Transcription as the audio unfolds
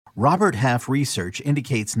Robert Half research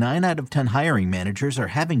indicates 9 out of 10 hiring managers are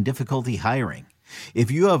having difficulty hiring.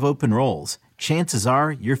 If you have open roles, chances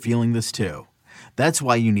are you're feeling this too. That's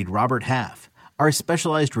why you need Robert Half. Our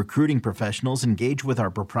specialized recruiting professionals engage with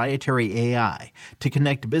our proprietary AI to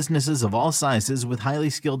connect businesses of all sizes with highly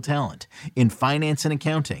skilled talent in finance and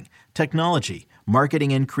accounting, technology,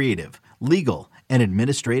 marketing and creative, legal, and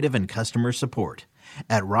administrative and customer support.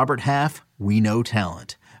 At Robert Half, we know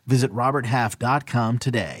talent. Visit roberthalf.com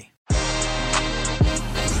today.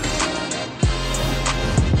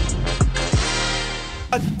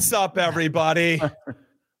 What's up, everybody?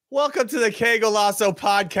 Welcome to the Que Golazo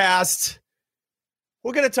podcast.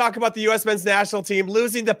 We're going to talk about the U.S. men's national team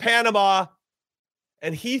losing to Panama.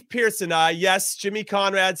 And Heath Pierce and I, yes, Jimmy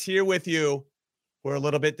Conrad's here with you. We're a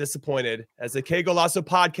little bit disappointed as the Que Golazo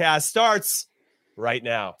podcast starts right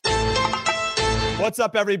now. What's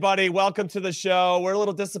up, everybody? Welcome to the show. We're a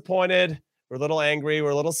little disappointed. We're a little angry.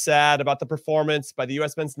 We're a little sad about the performance by the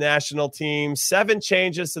U.S. men's national team. 7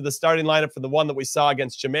 changes to the starting lineup from the one that we saw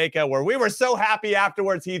against Jamaica, where we were so happy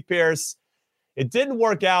afterwards, Heath Pierce. It didn't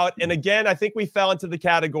work out. And again, I think we fell into the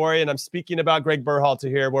category, and I'm speaking about Greg Berhalter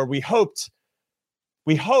here, where we hoped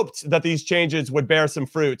that these changes would bear some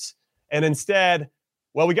fruits. And instead,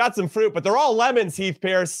 well, we got some fruit, but they're all lemons, Heath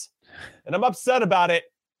Pierce. And I'm upset about it.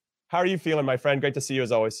 How are you feeling, my friend? Great to see you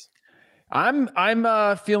as always. I'm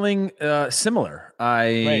feeling similar.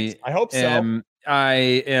 I hope so. I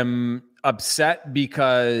am upset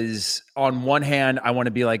because on one hand, I want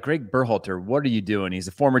to be like, Greg Berhalter, what are you doing? He's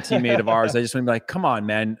a former teammate of ours. I just want to be like, come on,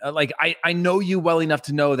 man. Like, I know you well enough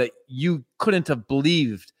to know that you couldn't have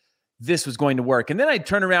believed this was going to work. And then I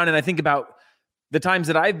turn around and I think about the times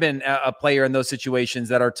that I've been a player in those situations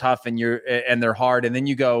that are tough and they're hard. And then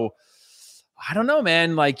you go, I don't know,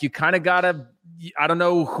 man. Like, you kind of gotta, I don't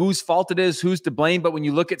know whose fault it is, who's to blame. But when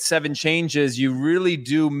you look at 7 changes, you really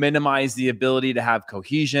do minimize the ability to have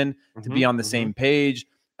cohesion, to be on the same page.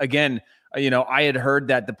 Again, I had heard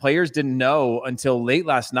that the players didn't know until late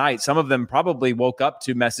last night. Some of them probably woke up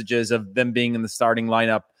to messages of them being in the starting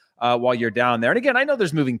lineup while you're down there. And again, I know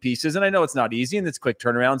there's moving pieces and I know it's not easy and it's quick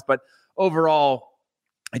turnarounds, but overall,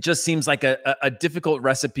 it just seems like a difficult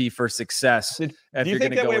recipe for success. Do you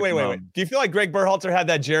think that, wait. Do you feel like Greg Berhalter had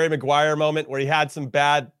that Jerry Maguire moment where he had some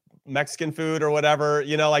bad Mexican food or whatever?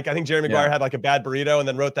 I think Jerry Maguire had like a bad burrito and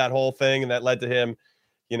then wrote that whole thing, and that led to him,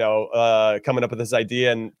 coming up with this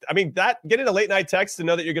idea. And I mean, that getting a late night text to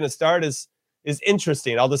know that you're going to start is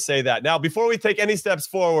interesting. I'll just say that. Now, before we take any steps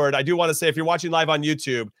forward, I do want to say, if you're watching live on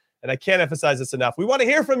YouTube, and I can't emphasize this enough, we want to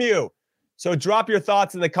hear from you. So drop your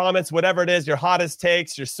thoughts in the comments, whatever it is, your hottest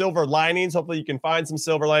takes, your silver linings. Hopefully you can find some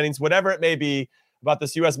silver linings, whatever it may be about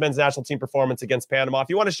this U.S. men's national team performance against Panama. If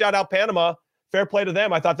you want to shout out Panama, fair play to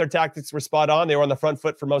them. I thought their tactics were spot on. They were on the front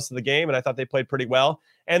foot for most of the game, and I thought they played pretty well.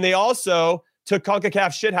 And they also took CONCACAF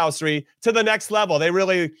shithousery to the next level. They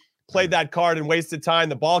really played that card and wasted time.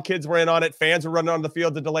 The ball kids were in on it. Fans were running on the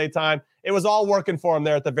field to delay time. It was all working for them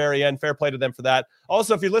there at the very end. Fair play to them for that.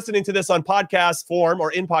 Also, if you're listening to this on podcast form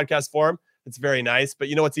or in podcast form, it's very nice, but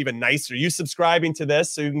you know what's even nicer? You subscribing to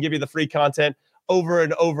this so you can give you the free content over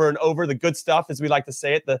and over and over, the good stuff, as we like to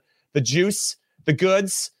say it, the juice, the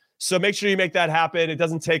goods. So make sure you make that happen. It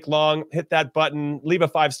doesn't take long. Hit that button. Leave a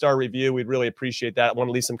 5-star review. We'd really appreciate that. I want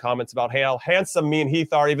to leave some comments about how handsome me and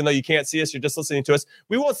Heath are, even though you can't see us. You're just listening to us.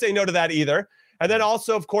 We won't say no to that either. And then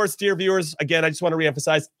also, of course, dear viewers, again, I just want to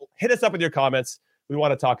reemphasize, hit us up with your comments. We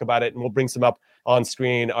want to talk about it, and we'll bring some up on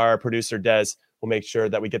screen. Our producer, Des, will make sure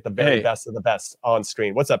that we get the very best of the best on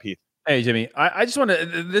screen. What's up, Heath? Hey, Jimmy. I just want to,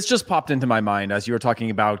 this just popped into my mind as you were talking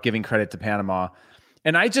about giving credit to Panama.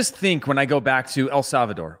 And I just think when I go back to El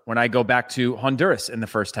Salvador, when I go back to Honduras in the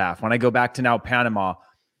first half, when I go back to now Panama,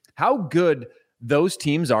 how good those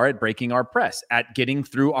teams are at breaking our press, at getting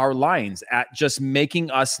through our lines, at just making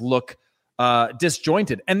us look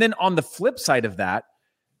disjointed. And then on the flip side of that,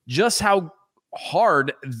 just how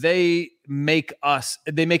hard they make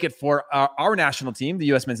it for our national team, the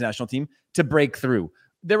U.S. men's national team, to break through.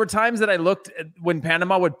 There were times that I looked at when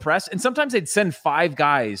Panama would press, and sometimes they'd send 5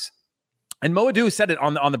 guys. And Moadou said it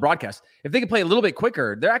on the broadcast. If they could play a little bit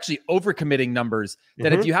quicker, they're actually overcommitting numbers.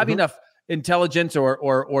 That if you have enough intelligence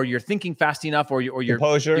or you're thinking fast enough or you're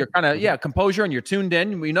composure, you're kind of composure, and you're tuned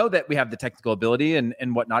in. We know that we have the technical ability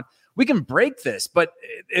and whatnot. We can break this, but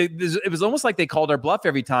it was almost like they called our bluff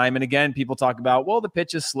every time. And again, people talk about, well, the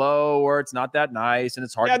pitch is slow or it's not that nice and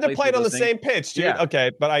it's hard. Yeah, they're playing on the same pitch, dude. Yeah.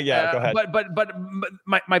 Okay, but go ahead. But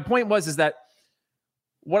my point was that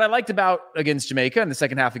what I liked about against Jamaica in the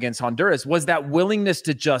second half against Honduras was that willingness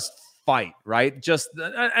to just fight, right? Just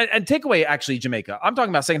and take away actually Jamaica. I'm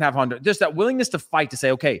talking about second half Honduras. Just that willingness to fight, to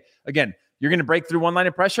say, okay, again, You're going to break through one line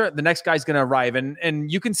of pressure. The next guy's going to arrive.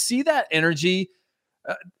 And you can see that energy.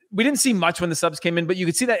 We didn't see much when the subs came in, but you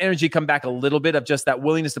could see that energy come back a little bit of just that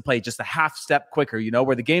willingness to play just a half step quicker,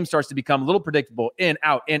 where the game starts to become a little predictable, in,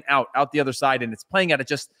 out the other side. And it's playing at it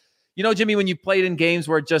just, Jimmy, when you played in games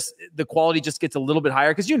where just the quality just gets a little bit higher,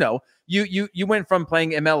 because you went from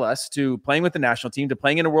playing MLS to playing with the national team to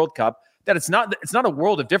playing in a World Cup, that it's not a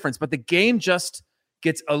world of difference, but the game just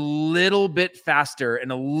gets a little bit faster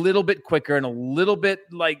and a little bit quicker and a little bit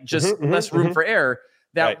like just less room for error.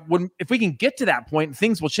 That if we can get to that point,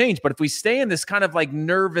 things will change. But if we stay in this kind of like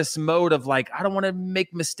nervous mode of like, I don't want to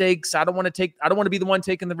make mistakes, I don't want to be the one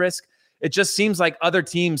taking the risk. It just seems like other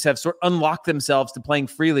teams have sort of unlocked themselves to playing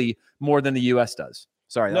freely more than the U.S. does.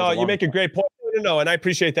 Sorry. No, you make a great point. No, and I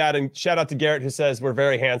appreciate that. And shout out to Garrett, who says we're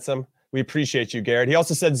very handsome. We appreciate you, Garrett. He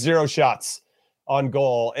also said 0 shots on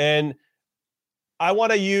goal. And I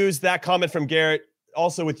want to use that comment from Garrett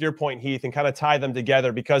also with your point, Heath, and kind of tie them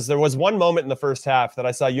together, because there was one moment in the first half that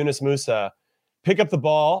I saw Yunus Musa pick up the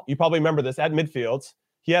ball. You probably remember this, at midfield.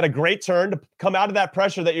 He had a great turn to come out of that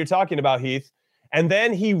pressure that you're talking about, Heath. And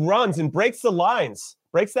then he runs and breaks the lines,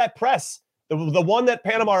 breaks that press, the one that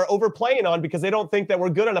Panama are overplaying on because they don't think that we're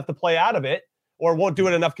good enough to play out of it or won't do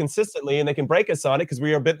it enough consistently, and they can break us on it because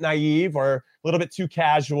we are a bit naive or a little bit too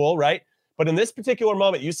casual, right? But in this particular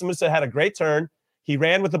moment, Yunus Musa had a great turn. He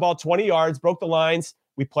ran with the ball 20 yards, broke the lines.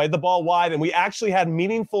 We played the ball wide, and we actually had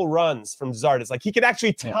meaningful runs from Zardes. Like, he could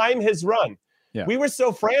actually time his run. Yeah. We were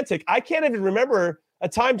so frantic. I can't even remember a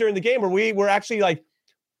time during the game where we were actually like,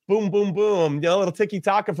 boom, boom, boom, a little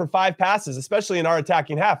tiki-taka for 5 passes, especially in our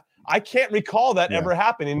attacking half. I can't recall that ever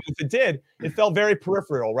happening. And if it did, it felt very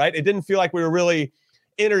peripheral, right? It didn't feel like we were really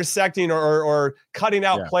intersecting or cutting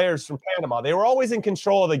out players from Panama. They were always in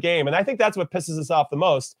control of the game. And I think that's what pisses us off the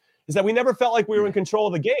most, is that we never felt like we were in control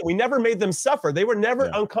of the game. We never made them suffer. They were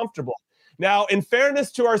never uncomfortable. Now, in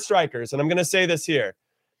fairness to our strikers, and I'm going to say this here,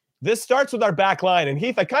 this starts with our back line. And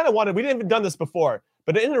Heath, I kind of wanted, we didn't even done this before,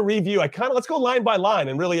 but in a review, let's go line by line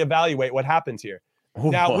and really evaluate what happened here.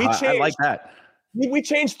 Now, I like that. We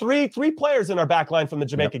changed three players in our back line from the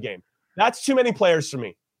Jamaica game. That's too many players for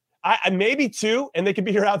me. I maybe 2, and they could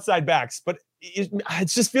be your outside backs, but it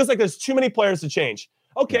just feels like there's too many players to change.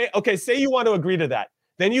 Okay, say you want to agree to that.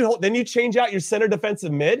 Then you change out your center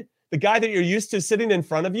defensive mid, the guy that you're used to sitting in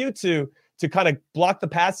front of you to kind of block the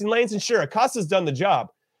passing lanes. And sure, Acosta's done the job.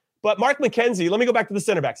 But Mark McKenzie, let me go back to the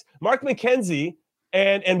center backs. Mark McKenzie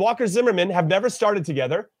and Walker Zimmerman have never started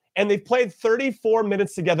together, and they've played 34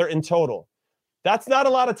 minutes together in total. That's not a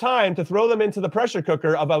lot of time to throw them into the pressure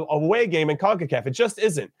cooker of a away game in CONCACAF. It just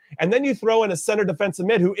isn't. And then you throw in a center defensive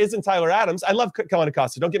mid who isn't Tyler Adams. I love Kellyn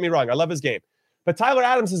Acosta. Don't get me wrong. I love his game. But Tyler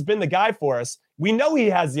Adams has been the guy for us. We know he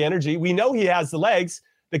has the energy. We know he has the legs.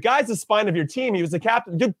 The guy's the spine of your team. He was the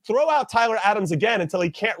captain. Dude, throw out Tyler Adams again until he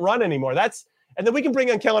can't run anymore. And then we can bring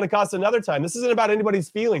in Kellyn Acosta another time. This isn't about anybody's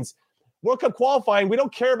feelings. World Cup qualifying, we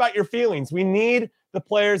don't care about your feelings. We need the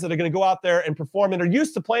players that are going to go out there and perform and are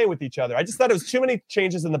used to playing with each other. I just thought it was too many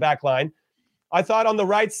changes in the back line. I thought on the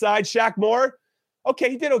right side, Shaq Moore,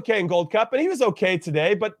 he did okay in Gold Cup, and he was okay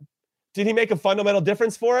today, but did he make a fundamental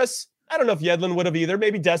difference for us? I don't know if Yedlin would have either.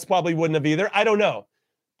 Maybe Des probably wouldn't have either. I don't know.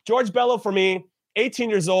 George Bello, for me, 18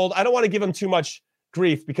 years old. I don't want to give him too much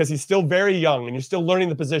grief because he's still very young and you're still learning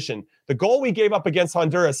the position. The goal we gave up against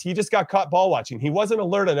Honduras, he just got caught ball watching. He wasn't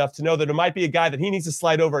alert enough to know that it might be a guy that he needs to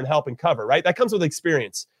slide over and help and cover, right? That comes with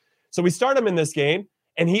experience. So we start him in this game,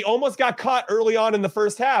 and he almost got caught early on in the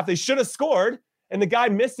first half. They should have scored, and the guy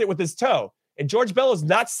missed it with his toe. And George Bello's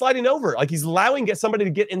not sliding over. Like, he's allowing somebody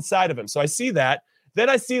to get inside of him. So I see that. Then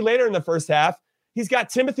I see later in the first half, he's got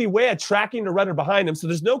Timothy Weah tracking the runner behind him. So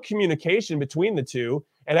there's no communication between the two.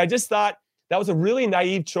 And I just thought that was a really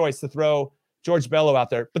naive choice to throw George Bello out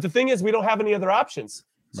there. But the thing is, we don't have any other options.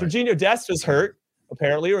 Right. Serginho Dest was hurt,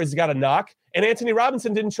 apparently, or he's got a knock. And Anthony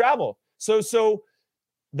Robinson didn't travel. So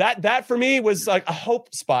that for me was like a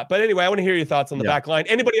hope spot. But anyway, I want to hear your thoughts on the back line.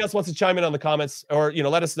 Anybody else wants to chime in on the comments, or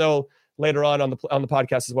let us know later on the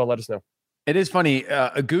podcast as well. Let us know. It is funny.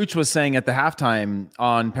 Gooch was saying at the halftime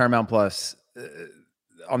on Paramount Plus,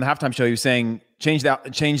 on the halftime show, he was saying change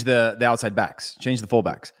the outside backs, change the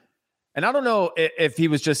fullbacks. And I don't know if he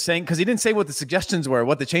was just saying, because he didn't say what the suggestions were,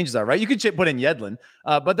 what the changes are, right? You could put in Yedlin,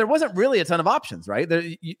 but there wasn't really a ton of options, right?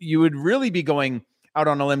 You would really be going out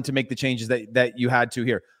on a limb to make the changes that you had to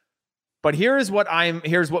here. But here's what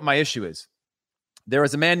my issue is. There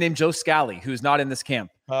is a man named Joe Scally who's not in this camp.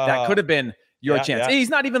 That could have been your chance. Yeah. He's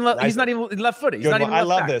not even left-footed. He's not even I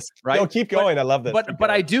love this. Right? Yo, keep going. I love this. But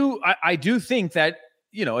I do think that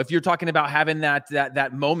if you're talking about having that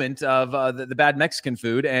moment of the bad Mexican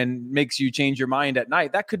food and makes you change your mind at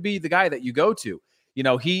night, that could be the guy that you go to.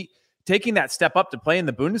 He taking that step up to play in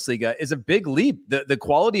the Bundesliga is a big leap. The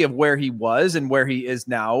quality of where he was and where he is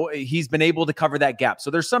now, he's been able to cover that gap. So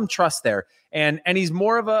there's some trust there. And he's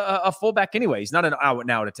more of a fullback anyway. He's not an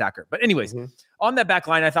out-and-out attacker. But anyways, on that back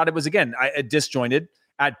line, I thought it was, again, disjointed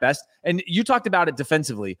at best. And you talked about it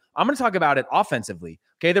defensively. I'm going to talk about it offensively.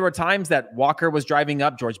 Okay, there were times that Walker was driving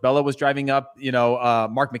up, George Bello was driving up,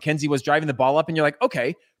 Mark McKenzie was driving the ball up, and you're like,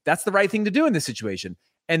 okay, that's the right thing to do in this situation.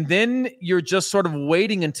 And then you're just sort of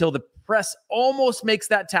waiting until the press almost makes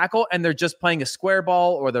that tackle, and they're just playing a square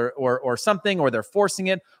ball or something, or they're forcing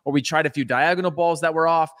it, or we tried a few diagonal balls that were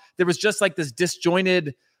off. There was just like this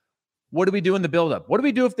disjointed, what do we do in the buildup? What do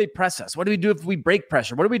we do if they press us? What do we do if we break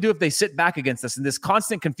pressure? What do we do if they sit back against us? And this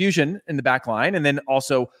constant confusion in the back line, and then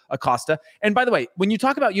also Acosta. And by the way, when you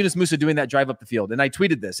talk about Yunus Musa doing that drive up the field, and I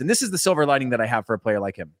tweeted this, and this is the silver lining that I have for a player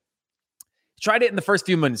like him. Tried it in the first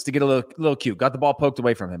few minutes to get a little cute, got the ball poked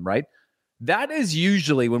away from him, right? That is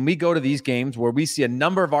usually when we go to these games where we see a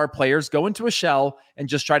number of our players go into a shell and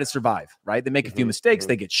just try to survive, right? They make a few mistakes.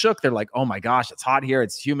 They get shook. They're like, oh my gosh, it's hot here.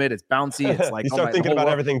 It's humid. It's bouncy. It's like, you start thinking about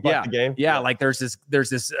everything but the game. Yeah. Like there's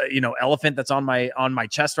this elephant that's on my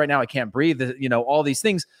chest right now. I can't breathe, all these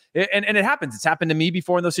things. And it happens. It's happened to me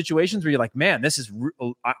before in those situations where you're like, man,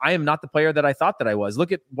 I am not the player that I thought that I was.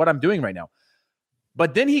 Look at what I'm doing right now.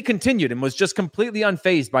 But then he continued and was just completely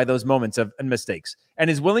unfazed by those moments of mistakes. And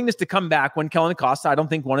his willingness to come back when Kellen Acosta, I don't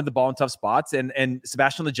think, wanted the ball in tough spots, and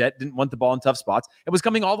Sebastian Lletget didn't want the ball in tough spots. It was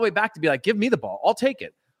coming all the way back to be like, give me the ball. I'll take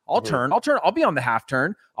it. I'll turn. I'll be on the half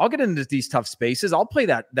turn. I'll get into these tough spaces. I'll play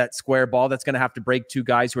that square ball that's going to have to break two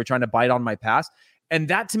guys who are trying to bite on my pass. And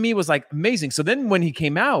that to me was like amazing. So then when he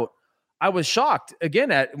came out, I was shocked again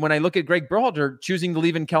when I look at Greg Berhalter choosing to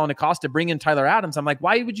leave in Kellen Acosta, bring in Tyler Adams. I'm like,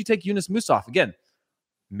 why would you take Yunus Musa off again?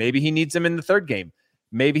 Maybe he needs him in the third game.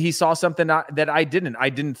 Maybe he saw something that I didn't. I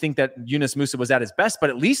didn't think that Yunus Musa was at his best, but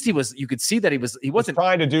at least you could see that he wasn't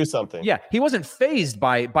trying to do something. Yeah. He wasn't fazed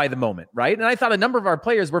by the moment. Right. And I thought a number of our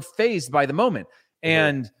players were fazed by the moment.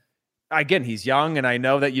 And again, he's young, and I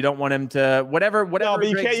know that you don't want him to whatever. No, but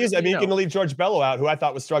you can't use it. I mean, you can leave George Bello out, who I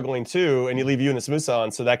thought was struggling too, and you leave Yunus Musa on.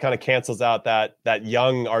 So that kind of cancels out that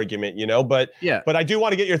young argument, But I do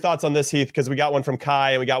want to get your thoughts on this, Heath, because we got one from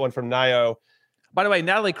Kai and we got one from Nayo. By the way,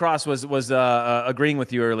 Natalie Cross was agreeing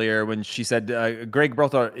with you earlier when she said Greg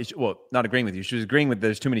Berhalter. Well, not agreeing with you. She was agreeing with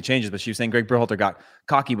there's too many changes, but she was saying Greg Berhalter got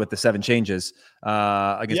cocky with the 7 changes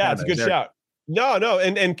against. Yeah, it's a good shout. No,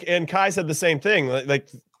 and Kai said the same thing. Like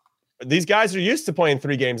these guys are used to playing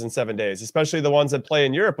 3 games in 7 days, especially the ones that play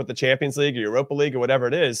in Europe with the Champions League or Europa League or whatever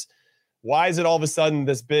it is. Why is it all of a sudden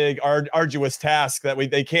this big arduous task that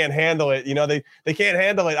they can't handle it? They can't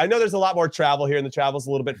handle it. I know there's a lot more travel here, and the travel's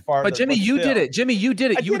a little bit farther. But Jimmy, you did it.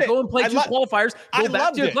 You would go and play 2 qualifiers, go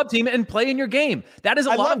back to your club team and play in your game. That is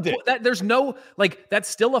a lot of that. There's no that's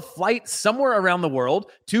still a flight somewhere around the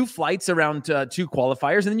world, 2 flights around 2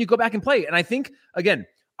 qualifiers, and then you go back and play. And I think again,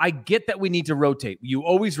 I get that we need to rotate. You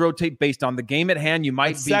always rotate based on the game at hand. You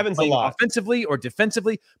might be playing offensively or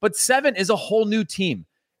defensively, but 7 is a whole new team.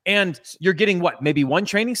 And you're getting maybe 1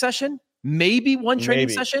 training session,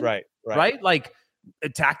 session, right? Like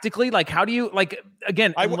tactically, like how do you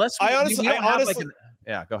again? Go ahead.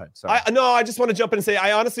 Sorry. I just want to jump in and say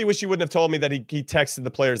I honestly wish you wouldn't have told me that he texted the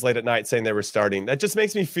players late at night saying they were starting. That just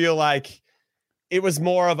makes me feel like it was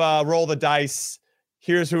more of a roll the dice.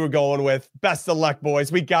 Here's who we're going with. Best of luck,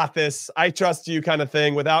 boys. We got this. I trust you, kind of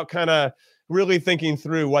thing, without kind of really thinking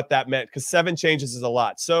through what that meant, because 7 changes is a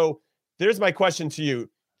lot. So there's my question to you.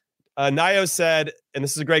 Nayo said, and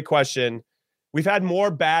this is a great question, we've had more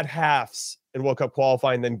bad halves in World Cup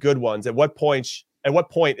qualifying than good ones. At what point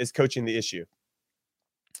is coaching the issue?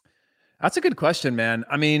 That's a good question, man.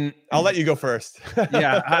 I mean, I'll let you go first. Hey,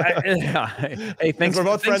 thanks. We're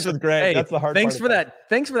both friends with Greg. Hey, that's the hard Thanks part.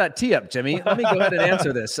 Thanks for that tee up, Jimmy. Let me go ahead and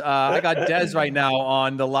answer this. I got Dez right now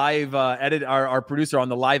on the live edit, our producer on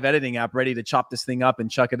the live editing app, ready to chop this thing up and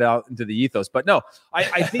chuck it out into the ethos. But no,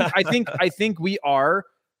 I think we are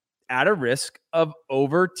at a risk of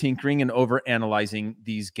over tinkering and over analyzing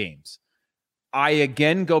these games. I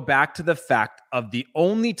again go back to the fact of the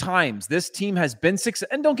only times this team has been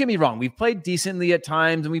successful. And don't get me wrong, we've played decently at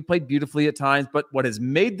times and we played beautifully at times. But what has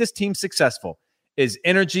made this team successful is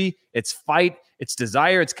energy, it's fight, it's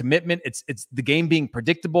desire, it's commitment. It's the game being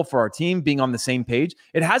predictable for our team, being on the same page.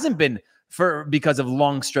 It hasn't been because of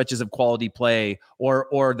long stretches of quality play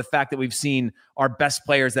or the fact that we've seen our best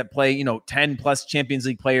players that play, 10 plus Champions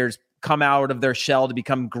League players come out of their shell to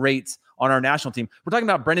become greats on our national team. We're talking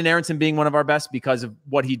about Brendan Aronson being one of our best because of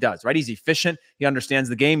what he does, right? He's efficient. He understands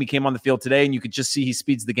the game. He came on the field today, and you could just see he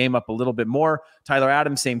speeds the game up a little bit more. Tyler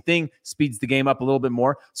Adams, same thing, speeds the game up a little bit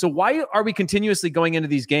more. So why are we continuously going into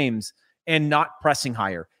these games and not pressing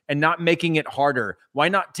higher and not making it harder? Why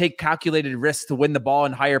not take calculated risks to win the ball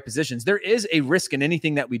in higher positions? There is a risk in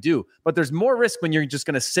anything that we do, but there's more risk when you're just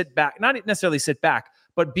going to sit back, not necessarily sit back,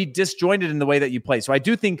 but be disjointed in the way that you play. So I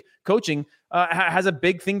do think coaching has a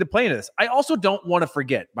big thing to play into this. I also don't want to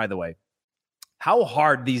forget, by the way, how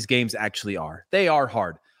hard these games actually are. They are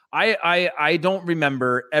hard. I don't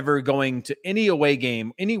remember ever going to any away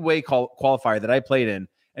game, any away qualifier that I played in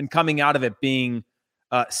and coming out of it being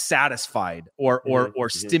satisfied or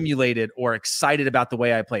stimulated or excited about the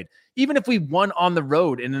way I played. Even if we won on the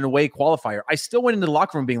road in an away qualifier, I still went into the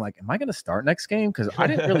locker room being like, am I going to start next game? Because I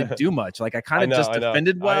didn't really do much. Like I kind of just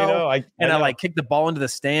defended well. I like kicked the ball into the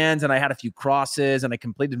stands and I had a few crosses and I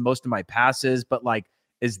completed most of my passes. But like,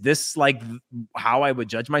 is this like how I would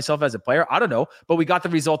judge myself as a player? I don't know, but we got the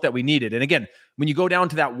result that we needed. And again, when you go down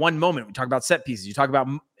to that one moment, we talk about set pieces, you talk about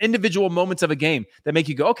individual moments of a game that make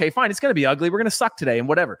you go, okay, fine, it's going to be ugly. We're going to suck today and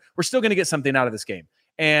whatever. We're still going to get something out of this game.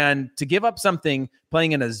 And to give up something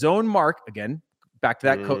playing in a zone mark, again, back to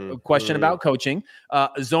that question about coaching,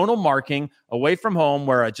 zonal marking away from home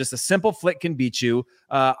where just a simple flick can beat you,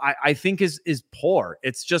 I think is poor.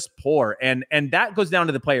 It's just poor. And that goes down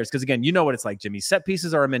to the players. Because again, you know what it's like, Jimmy. Set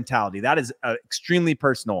pieces are a mentality. That is extremely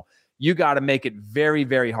personal. You got to make it very,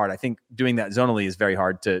 very hard. I think doing that zonally is very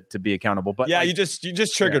hard to be accountable. But yeah, you just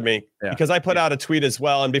triggered me because I put out a tweet as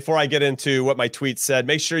well. And before I get into what my tweet said,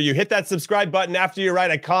 make sure you hit that subscribe button after you write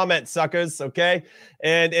a comment, suckers. Okay.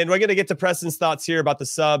 And we're going to get to Preston's thoughts here about the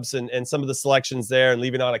subs and some of the selections there and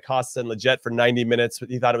leaving on Acosta and Leggett for 90 minutes.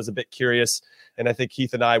 He thought it was a bit curious. And I think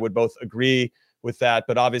Keith and I would both agree with that.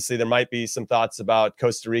 But obviously there might be some thoughts about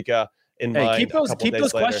Costa Rica in mind. Keep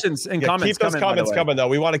those questions and comments. Keep those comments coming, though.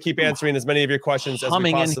 We want to keep answering as many of your questions as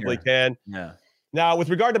we possibly can. Yeah. Now, with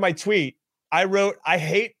regard to my tweet, I wrote,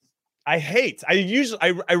 I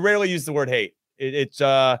rarely use the word hate. It's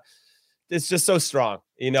just so strong,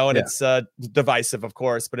 and it's divisive, of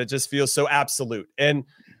course, but it just feels so absolute. And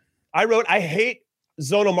I wrote, I hate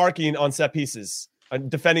zonal marking on set pieces,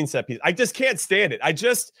 defending set pieces. I just can't stand it.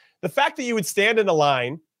 The fact that you would stand in a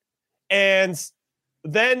line and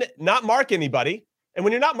then not mark anybody. And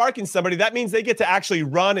when you're not marking somebody, that means they get to actually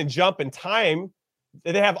run and jump in time.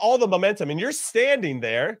 They have all the momentum and you're standing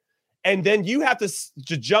there. And then you have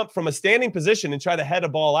to jump from a standing position and try to head a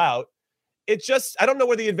ball out. I don't know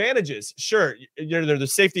where the advantage is. Sure,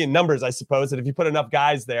 there's safety in numbers, I suppose. And if you put enough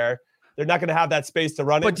guys there, they're not going to have that space to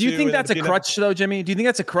run into. But do you think that's a crutch, though, Jimmy? Do you think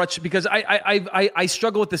that's a crutch? Because I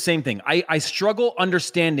struggle with the same thing. I struggle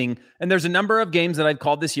understanding, and there's a number of games that I've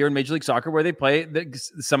called this year in Major League Soccer where they play,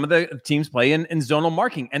 some of the teams play in zonal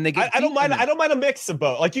marking, and they get. I don't mind a mix of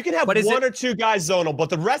both. Like you can have one or two guys zonal, but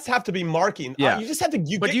the rest have to be marking. Yeah. You just have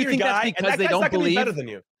to. But do you think that's because they don't believe better than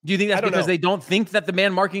you? Do you think that's because they don't think that the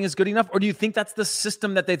man marking is good enough? Or do you think that's the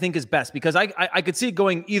system that they think is best? Because I could see it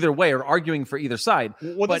going either way or arguing for either side.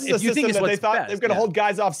 Well, but if you think it's what's best, they're going to hold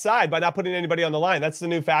guys offside by not putting anybody on the line. That's the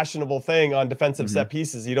new fashionable thing on defensive set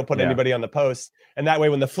pieces. You don't put anybody on the post. And that way,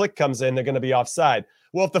 when the flick comes in, they're going to be offside.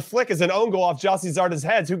 Well, if the flick is an own goal off Jossie Zarda's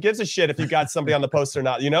heads, who gives a shit if you got somebody on the post or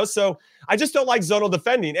not? So I just don't like zonal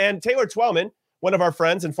defending. And Taylor Twellman, one of our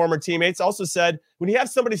friends and former teammates, also said, when you have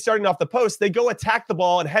somebody starting off the post, they go attack the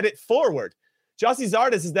ball and head it forward. Jossie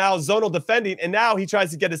Zardes is now zonal defending, and now he tries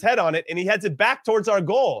to get his head on it, and he heads it back towards our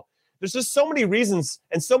goal. There's just so many reasons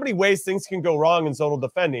and so many ways things can go wrong in zonal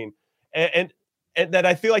defending, and that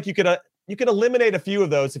I feel like you could eliminate a few of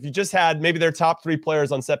those if you just had maybe their top three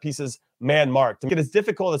players on set pieces man-marked. To make it as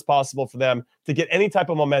difficult as possible for them to get any type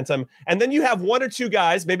of momentum. And then you have one or two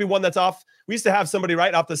guys, maybe one that's off. We used to have somebody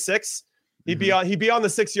right off the 6. He'd be on the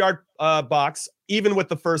 6-yard box, even with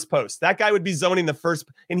the first post. That guy would be zoning the first,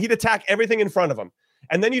 and he'd attack everything in front of him.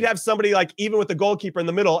 And then you'd have somebody like even with the goalkeeper in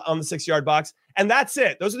the middle on the 6-yard box, and that's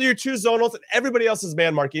it. Those are your two zonals, and everybody else is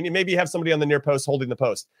man marking. And maybe you have somebody on the near post holding the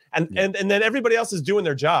post, and then everybody else is doing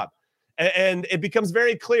their job. And it becomes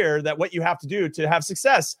very clear that what you have to do to have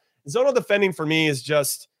success. Zonal defending for me is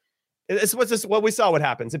just it's what we saw. What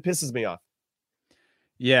happens? It pisses me off.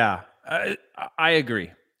 Yeah, I agree.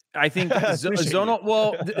 I think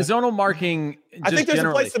zonal marking. I think there's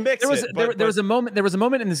a place to mix there was a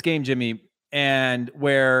moment in this game, Jimmy, and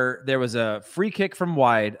where there was a free kick from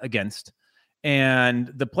wide against,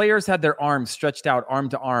 and the players had their arms stretched out, arm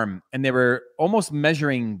to arm, and they were almost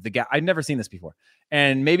measuring the gap. I'd never seen this before,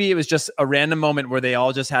 and maybe it was just a random moment where they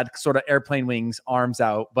all just had sort of airplane wings, arms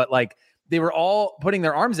out, but like they were all putting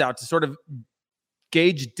their arms out to sort of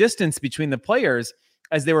gauge distance between the players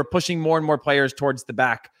as they were pushing more and more players towards the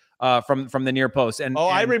back from the near post.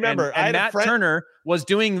 I remember. And Matt Turner was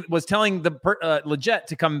telling the Leggett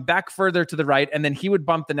to come back further to the right, and then he would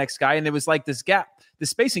bump the next guy, and there was like this gap, this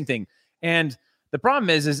spacing thing. And the problem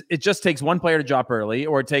is it just takes one player to drop early,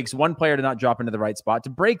 or it takes one player to not drop into the right spot to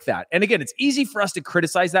break that. And again, it's easy for us to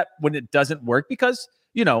criticize that when it doesn't work because,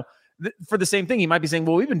 for the same thing, he might be saying,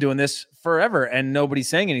 well, we've been doing this forever and nobody's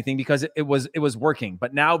saying anything because it was working.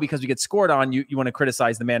 But now because we get scored on, you want to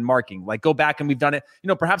criticize the man marking. Like, go back and we've done it.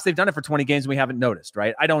 Perhaps they've done it for 20 games and we haven't noticed,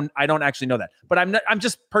 right? I don't actually know that. But I'm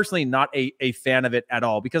just personally not a fan of it at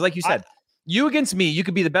all because, like you said, you against me, you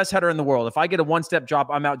could be the best header in the world. If I get a one-step drop,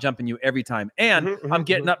 I'm out jumping you every time. And I'm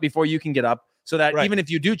getting up before you can get up so that even if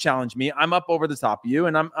you do challenge me, I'm up over the top of you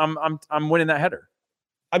and I'm winning that header.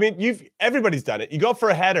 I mean, everybody's done it. You go for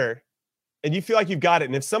a header and you feel like you've got it.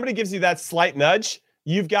 And if somebody gives you that slight nudge,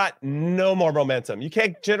 you've got no more momentum. You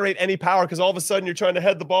can't generate any power because all of a sudden you're trying to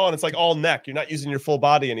head the ball and it's like all neck. You're not using your full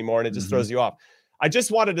body anymore and it just throws you off. I just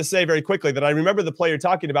wanted to say very quickly that I remember the play you're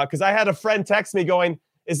talking about because I had a friend text me going,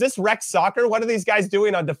 is this rec soccer? What are these guys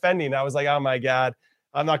doing on defending? I was like, oh my God,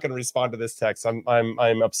 I'm not going to respond to this text.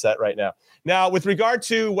 I'm upset right now. Now, with regard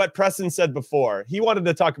to what Preston said before, he wanted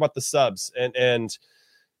to talk about the subs and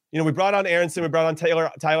we brought on Aronson, we brought on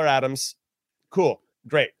Tyler Adams. Cool.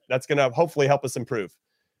 Great. That's going to hopefully help us improve.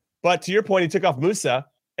 But to your point, he took off Musa,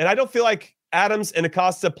 and I don't feel like Adams and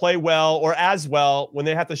Acosta play well or as well when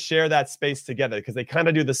they have to share that space together because they kind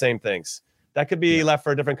of do the same things. That could be left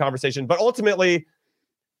for a different conversation. But ultimately,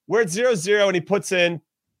 we're at 0-0, and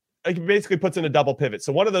he basically puts in a double pivot.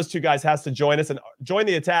 So one of those two guys has to join us and join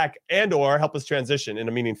the attack and or help us transition in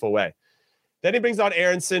a meaningful way. Then he brings on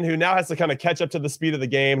Aronson, who now has to kind of catch up to the speed of the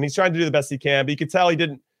game, and he's trying to do the best he can, but you could tell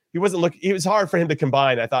he wasn't looking. It was hard for him to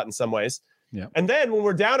combine, I thought, in some ways. Yeah. And then when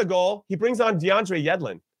we're down a goal, he brings on DeAndre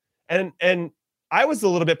Yedlin. And I was a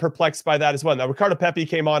little bit perplexed by that as well. Now, Ricardo Pepi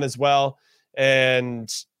came on as well.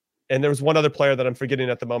 And there was one other player that I'm forgetting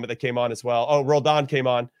at the moment that came on as well. Oh, Roldan came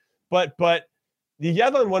on. But the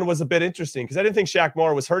Yedlin one was a bit interesting because I didn't think Shaq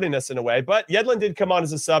Moore was hurting us in a way. But Yedlin did come on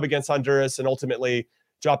as a sub against Honduras and ultimately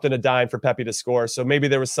dropped in a dime for Pepi to score. So maybe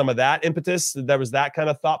there was some of that impetus. There was that kind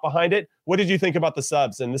of thought behind it. What did you think about the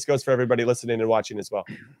subs? And this goes for everybody listening and watching as well.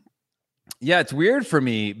 Yeah, it's weird for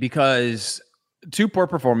me because two poor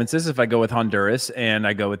performances if I go with Honduras and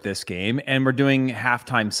I go with this game, and we're doing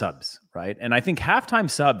halftime subs, right? And I think halftime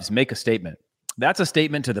subs make a statement. That's a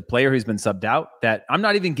statement to the player who's been subbed out that I'm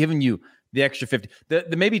not even giving you the extra 50.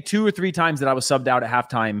 The maybe 2 or 3 times that I was subbed out at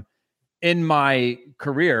halftime in my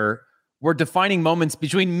career were defining moments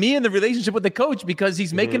between me and the relationship with the coach because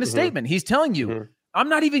he's making a statement. He's telling you, I'm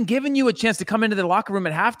not even giving you a chance to come into the locker room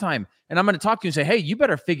at halftime. And I'm going to talk to you and say, hey, you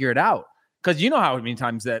better figure it out. Because you know how many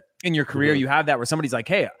times that in your career you have that where somebody's like,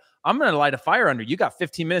 hey, I'm going to light a fire under you. You got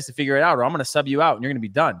 15 minutes to figure it out, or I'm going to sub you out and you're going to be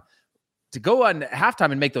done. To go on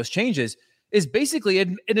halftime and make those changes is basically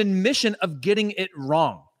an admission of getting it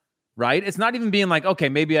wrong. Right? It's not even being like, okay,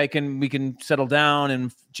 maybe we can settle down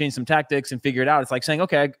and change some tactics and figure it out. It's like saying,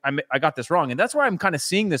 okay, I got this wrong. And that's where I'm kind of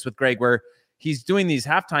seeing this with Greg, where he's doing these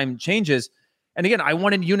halftime changes. And again, I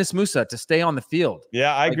wanted Yunus Musa to stay on the field.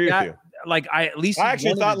 Yeah, I agree with you. Like I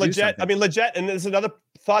actually thought Leggett, and there's another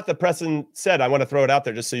thought that Preston said. I want to throw it out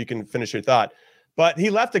there just so you can finish your thought. But he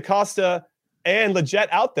left Acosta and Leggett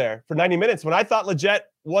out there for 90 minutes when I thought Leggett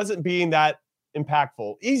wasn't being that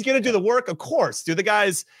impactful. He's going to do the work, of course. The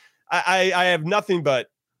guys, I have nothing but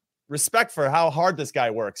respect for how hard this guy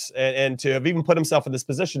works and to have even put himself in this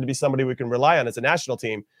position to be somebody we can rely on as a national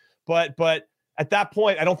team. But at that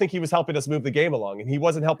point, I don't think he was helping us move the game along, and he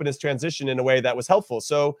wasn't helping us transition in a way that was helpful.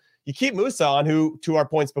 So you keep Musa on, who, to our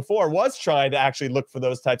points before, was trying to actually look for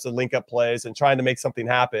those types of link-up plays and trying to make something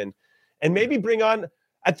happen. And maybe bring on,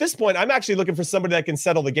 at this point, I'm actually looking for somebody that can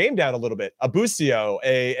settle the game down a little bit. A Busio,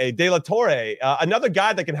 a De La Torre, another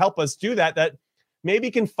guy that can help us do that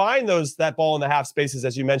maybe can find that ball in the half spaces,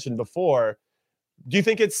 as you mentioned before. Do you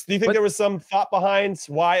think there was some thought behind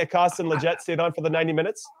why Acosta and Leggett stayed on for the 90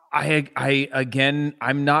 minutes?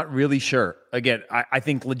 I'm not really sure. Again, I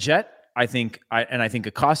think Leggett, I think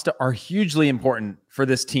Acosta are hugely important for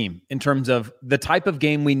this team in terms of the type of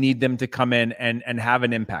game we need them to come in and have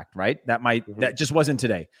an impact, right? That just wasn't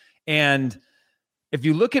today. And if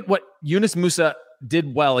you look at what Yunus Musa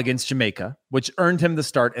did well against Jamaica, which earned him the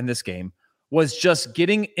start in this game, was just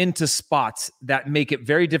getting into spots that make it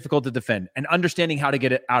very difficult to defend and understanding how to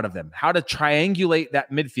get it out of them, how to triangulate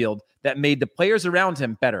that midfield that made the players around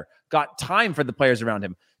him better, got time for the players around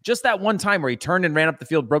him. Just that one time where he turned and ran up the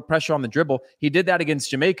field, broke pressure on the dribble, he did that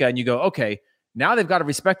against Jamaica, and you go, okay, Now they've got to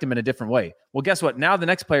respect him in a different way. Well, guess what? Now the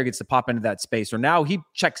next player gets to pop into that space, or now he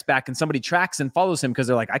checks back and somebody tracks and follows him because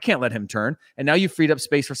they're like, I can't let him turn. And now you freed up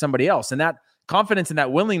space for somebody else. And that confidence and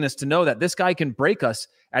that willingness to know that this guy can break us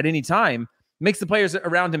at any time makes the players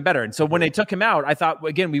around him better. And so when they took him out, I thought,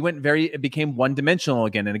 again, it became one-dimensional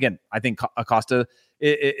again. And again, I think Acosta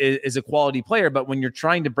is a quality player, but when you're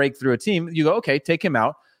trying to break through a team, you go, okay, take him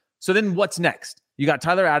out. So then what's next? You got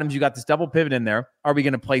Tyler Adams, you got this double pivot in there. Are we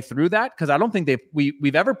going to play through that? Because I don't think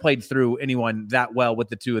we've ever played through anyone that well with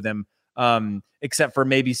the two of them, except for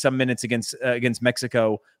maybe some minutes against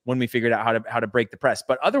Mexico when we figured out how to break the press.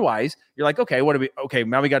 But otherwise, you're like, okay,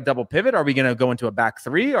 now we got double pivot. Are we going to go into a back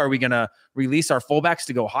three? Are we going to release our fullbacks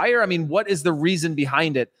to go higher? I mean, what is the reason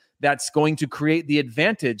behind it that's going to create the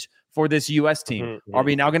advantage for this U.S. team? Mm-hmm. Are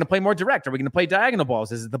we now going to play more direct? Are we going to play diagonal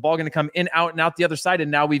balls? Is the ball going to come in, out, and out the other side? And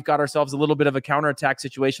now we've got ourselves a little bit of a counterattack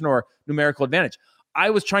situation or numerical advantage. I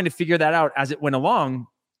was trying to figure that out as it went along.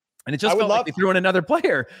 And it just felt like they threw in another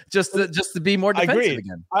player just to be more defensive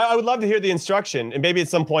again. I would love to hear the instruction, and maybe at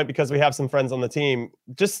some point, because we have some friends on the team,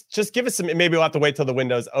 just give us some. Maybe we'll have to wait till the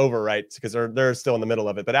window's over, right? Because they're still in the middle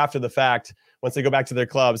of it. But after the fact, once they go back to their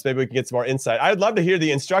clubs, maybe we can get some more insight. I would love to hear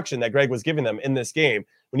the instruction that Greg was giving them in this game.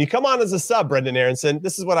 When you come on as a sub, Brendan Aronson,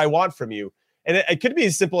 this is what I want from you. And it could be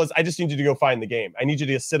as simple as, I just need you to go find the game. I need you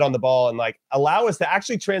to sit on the ball and allow us to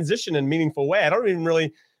actually transition in a meaningful way. I don't even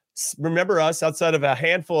really remember us outside of a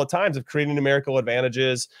handful of times of creating numerical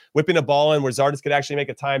advantages, whipping a ball in where Zardes could actually make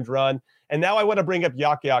a timed run. And now I want to bring up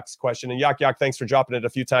Yak-Yak's question. And Yak-Yak, thanks for dropping it a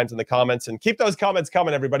few times in the comments. And keep those comments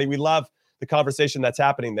coming, everybody. We love the conversation that's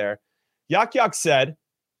happening there. Yak-Yak said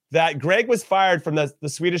that Greg was fired from the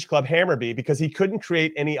Swedish club Hammarby because he couldn't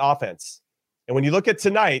create any offense. And when you look at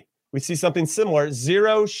tonight, we see something similar,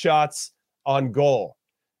 0 shots on goal.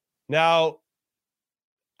 Now,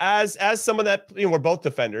 as someone that, we're both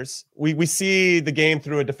defenders, we see the game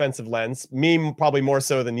through a defensive lens, me probably more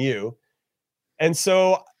so than you. And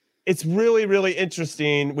so it's really, really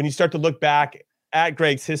interesting when you start to look back at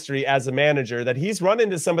Greg's history as a manager that he's run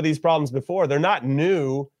into some of these problems before. They're not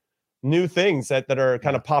new things that are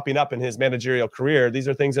kind of popping up in his managerial career. These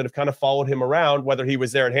are things that have kind of followed him around, whether he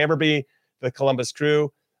was there at Hammarby, the Columbus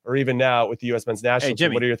Crew, or even now with the U.S. Men's National Team.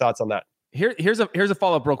 Jimmy, what are your thoughts on that? Here's a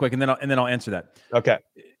follow-up real quick, and then I'll answer that. Okay.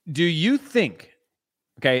 Do you think,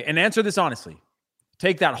 and answer this honestly,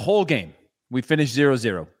 take that whole game, we finished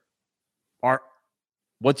 0-0.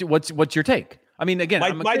 What's your take? I mean, again,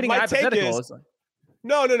 I'm creating a hypothetical.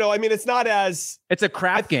 No. I mean, it's not as... It's a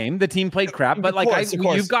crap game. The team played crap, but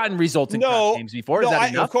you've gotten results in crap games before. Is that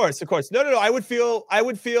enough? Of course. No. I would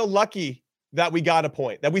feel lucky that we got a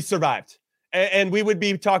point, that we survived. And we would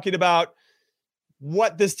be talking about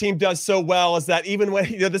what this team does so well is that even when,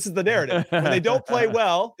 this is the narrative, when they don't play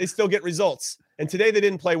well, they still get results. And today they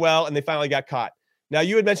didn't play well and they finally got caught. Now,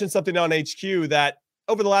 you had mentioned something on HQ that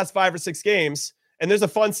over the last 5 or 6 games, and there's a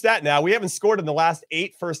fun stat now, we haven't scored in the last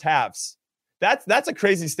 8 first halves. That's a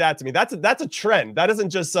crazy stat to me. That's a trend. That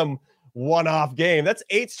isn't just some one-off game. That's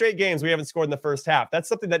 8 straight games we haven't scored in the first half. That's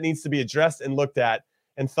something that needs to be addressed and looked at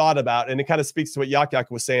and thought about. And it kind of speaks to what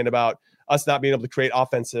Yak-Yak was saying about us not being able to create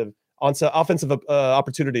offensive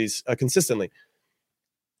opportunities consistently.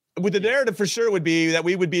 With the narrative for sure would be that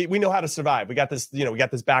we know how to survive. We got this, we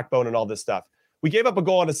got this backbone and all this stuff. We gave up a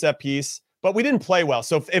goal on a set piece, but we didn't play well.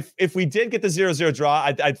 So if we did get the 0-0 draw,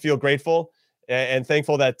 I'd feel grateful and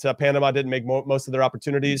thankful that Panama didn't make most of their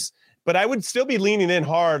opportunities. But I would still be leaning in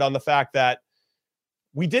hard on the fact that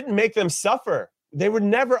we didn't make them suffer. They were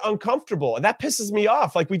never uncomfortable. And that pisses me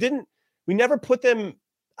off. We never put them,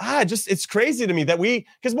 it's crazy to me that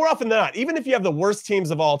because more often than not, even if you have the worst teams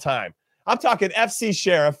of all time, I'm talking FC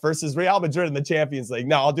Sheriff versus Real Madrid in the Champions League.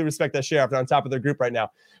 Now, I'll do respect that Sheriff. They're on top of their group right now.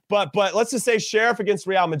 But let's just say Sheriff against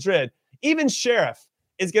Real Madrid. Even Sheriff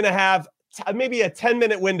is going to have maybe a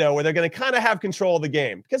 10-minute window where they're going to kind of have control of the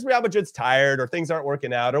game because Real Madrid's tired or things aren't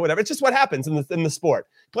working out or whatever. It's just what happens in the sport.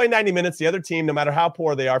 Play 90 minutes. The other team, no matter how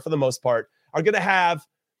poor they are for the most part, are going to have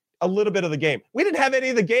a little bit of the game. We didn't have any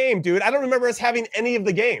of the game, dude. I don't remember us having any of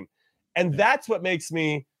the game. And that's what makes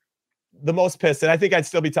me the most pissed. And I think I'd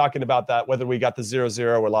still be talking about that, whether we got the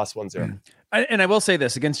 0-0 or lost 1-0. And I will say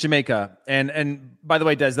this against Jamaica. And by the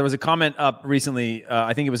way, Des, there was a comment up recently.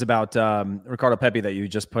 I think it was about Ricardo Pepi that you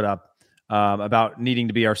just put up about needing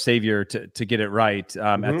to be our savior to get it right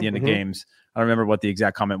at the end of games. I don't remember what the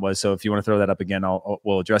exact comment was. So if you want to throw that up again,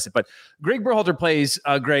 we'll address it. But Greg Berhalter plays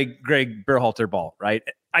Greg Berhalter ball, right?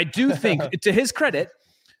 I do think, to his credit,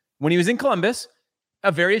 when he was in Columbus,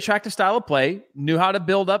 a very attractive style of play, knew how to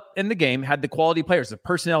build up in the game, had the quality players, a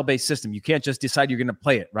personnel-based system. You can't just decide you're going to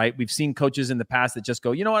play it, right? We've seen coaches in the past that just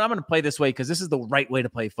go, you know what, I'm going to play this way because this is the right way to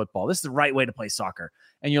play football. This is the right way to play soccer.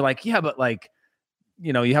 And you're like, yeah, but like,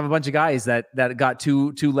 you know, you have a bunch of guys that got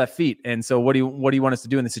two left feet. And so what do you want us to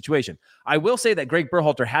do in this situation? I will say that Greg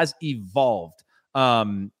Berhalter has evolved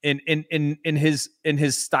in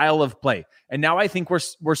his style of play. And now I think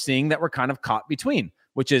we're seeing that we're kind of caught between,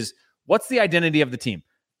 which is, what's the identity of the team?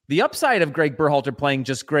 The upside of Greg Berhalter playing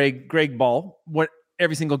just Greg ball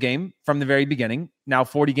every single game from the very beginning, now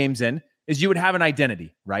 40 games in, is you would have an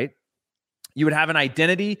identity, right? You would have an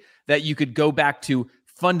identity that you could go back to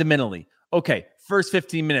fundamentally. Okay, first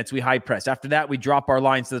 15 minutes, we high press. After that, we drop our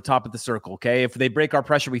lines to the top of the circle, okay? If they break our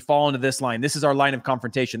pressure, we fall into this line. This is our line of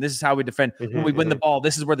confrontation. This is how we defend. When we win the ball,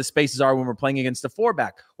 this is where the spaces are when we're playing against a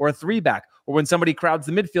 4-back or a 3-back, or when somebody crowds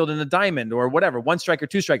the midfield in a diamond or whatever, 1 striker,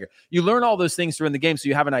 2 striker. You learn all those things during the game so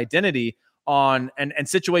you have an identity on and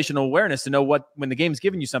situational awareness to know what, when the game's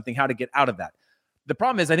giving you something, how to get out of that. The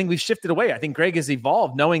problem is I think we've shifted away. I think Greg has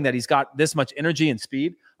evolved knowing that he's got this much energy and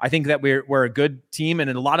speed. I think that we're a good team and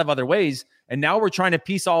in a lot of other ways. And now we're trying to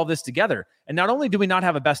piece all of this together. And not only do we not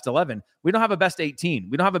have a best 11, we don't have a best 18.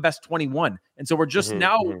 We don't have a best 21. And so we're just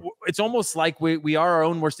it's almost like we are our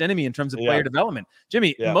own worst enemy in terms of player development.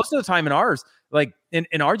 Jimmy, most of the time in ours, like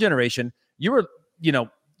in our generation, you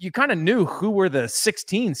kind of knew who were the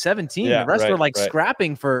 16, 17. The rest were like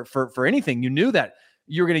scrapping for anything. You knew that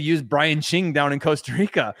you were going to use Brian Ching down in Costa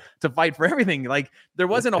Rica to fight for everything. Like there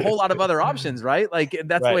wasn't a whole lot of other options, right? Like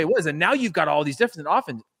that's the way it was. And now you've got all these different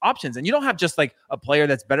options, and you don't have just like a player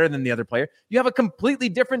that's better than the other player. You have a completely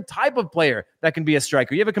different type of player that can be a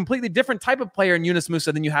striker. You have a completely different type of player in Yunus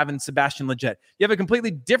Musa than you have in Sebastian Lletget. You have a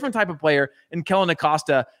completely different type of player in Kellen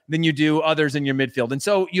Acosta than you do others in your midfield. And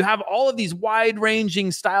so you have all of these wide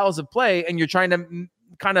ranging styles of play, and you're trying to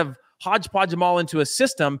kind of hodgepodge them all into a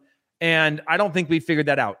system. And I don't think we figured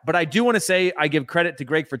that out. But I do want to say I give credit to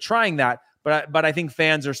Greg for trying that. But I think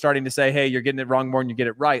fans are starting to say, hey, you're getting it wrong more than you get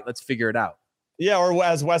it right. Let's figure it out. Yeah, or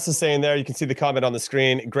as Wes is saying there, you can see the comment on the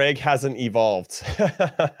screen. Greg hasn't evolved.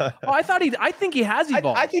 I think he has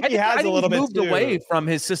evolved. I think he has a little bit moved away from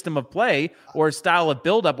his system of play or style of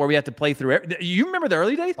build-up where we had to play through. You remember the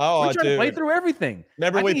early days? Oh, we tried to play through everything.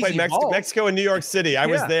 Remember we played Mexico and New York City. I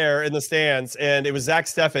was there in the stands, and it was Zach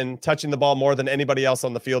Steffen touching the ball more than anybody else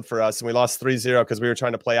on the field for us, and we lost 3-0 because we were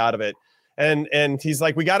trying to play out of it. And he's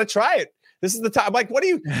like, we got to try it. This is the time. I'm like, what do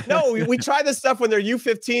you? No, we try this stuff when they're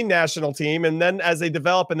U15 national team, and then as they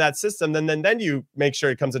develop in that system, then you make sure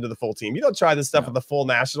it comes into the full team. You don't try this stuff with the full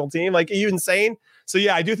national team. Like, are you insane? So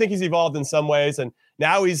yeah, I do think he's evolved in some ways, and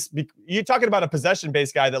now you're talking about a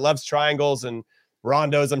possession-based guy that loves triangles and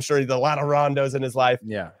rondos. I'm sure he's a lot of rondos in his life.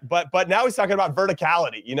 Yeah. But now he's talking about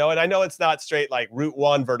verticality, and I know it's not straight like route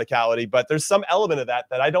one verticality, but there's some element of that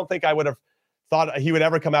I don't think I would have thought he would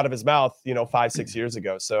ever come out of his mouth, 5-6 years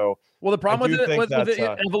ago. So, well, the problem with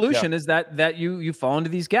the evolution is that you fall into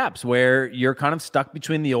these gaps where you're kind of stuck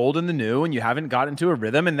between the old and the new, and you haven't got into a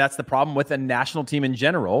rhythm. And that's the problem with a national team in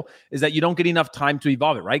general, is that you don't get enough time to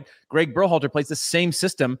evolve it, right? Greg Berhalter plays the same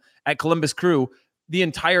system at Columbus Crew the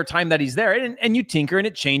entire time that he's there, and you tinker and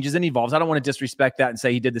it changes and evolves. I don't want to disrespect that and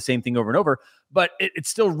say he did the same thing over and over, but it's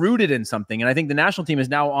still rooted in something. And I think the national team is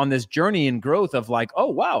now on this journey and growth of like, oh,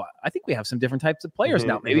 wow, I think we have some different types of players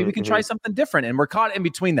now. Maybe we can try something different. And we're caught in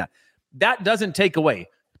between that. That doesn't take away.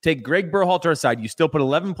 Take Greg Berhalter aside. You still put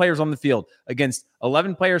 11 players on the field against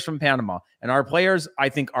 11 players from Panama. And our players, I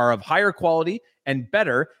think, are of higher quality and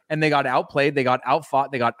better. And they got outplayed. They got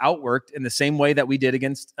outfought. They got outworked in the same way that we did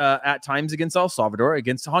against at times against El Salvador,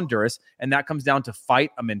 against Honduras. And that comes down to fight,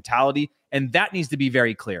 a mentality. And that needs to be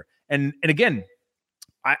very clear. And again,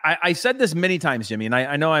 I said this many times, Jimmy, and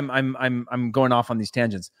I know I'm going off on these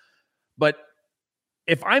tangents, but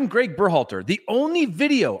if I'm Greg Berhalter, the only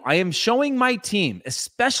video I am showing my team,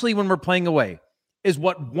 especially when we're playing away, is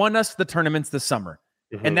what won us the tournaments this summer.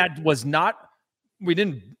 And that was not, we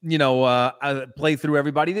didn't, play through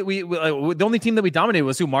everybody. The only team that we dominated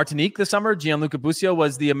was Martinique this summer. Gianluca Busio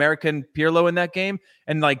was the American Pirlo in that game.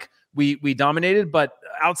 And we dominated. But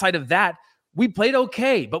outside of that, we played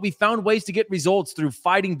okay, but we found ways to get results through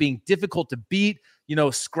fighting, being difficult to beat,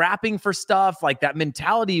 scrapping for stuff. Like that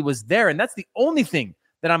mentality was there. And that's the only thing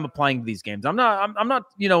that I'm applying to these games. I'm not,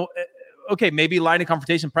 okay, maybe line of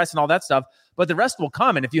confrontation, press and all that stuff, but the rest will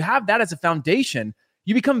come. And if you have that as a foundation,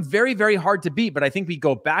 you become very, very hard to beat. But I think we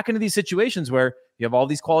go back into these situations where you have all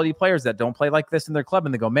these quality players that don't play like this in their club,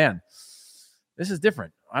 and they go, man, this is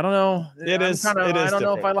different. I don't know. I don't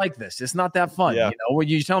know if I like this. It's not that fun. Yeah. When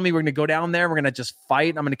you tell me we're going to go down there, we're going to just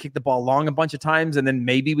fight. I'm going to kick the ball long a bunch of times, and then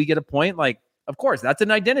maybe we get a point. Like, Of course, that's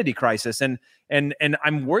an identity crisis. And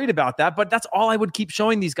I'm worried about that, but that's all I would keep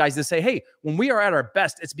showing these guys to say, hey, when we are at our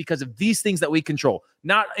best, it's because of these things that we control,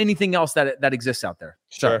 not anything else that exists out there.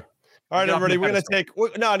 Sure. So, all right, everybody, we're going to take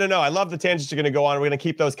 – no. I love the tangents you're going to go on. We're going to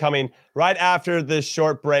keep those coming right after this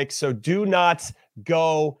short break, so do not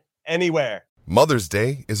go anywhere. Mother's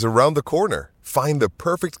Day is around the corner. Find the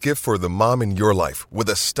perfect gift for the mom in your life with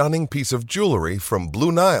a stunning piece of jewelry from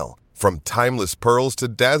Blue Nile. From timeless pearls to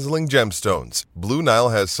dazzling gemstones, Blue Nile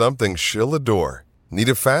has something she'll adore. Need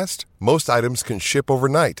it fast? Most items can ship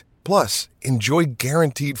overnight. Plus, enjoy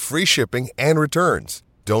guaranteed free shipping and returns.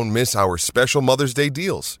 Don't miss our special Mother's Day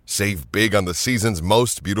deals. Save big on the season's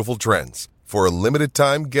most beautiful trends. For a limited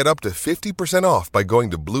time, get up to 50% off by going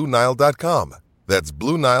to BlueNile.com. That's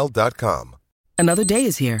BlueNile.com. Another day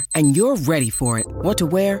is here, and you're ready for it. What to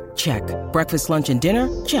wear? Check. Breakfast, lunch, and dinner?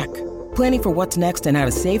 Check. Planning for what's next and how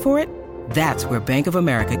to save for it? That's where Bank of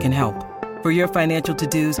America can help. For your financial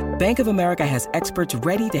to-dos, Bank of America has experts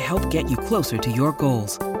ready to help get you closer to your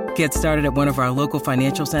goals. Get started at one of our local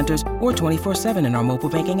financial centers or 24/7 in our mobile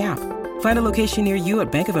banking app. Find a location near you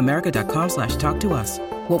at bankofamerica.com/talktous.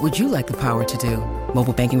 What would you like the power to do?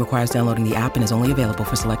 Mobile banking requires downloading the app and is only available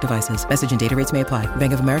for select devices. Message and data rates may apply.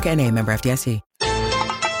 Bank of America N.A., member FDIC.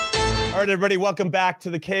 All right, everybody, welcome back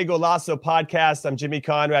to the Que Golazo podcast. I'm Jimmy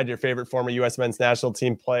Conrad, your favorite former U.S. men's national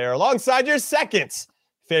team player, alongside your second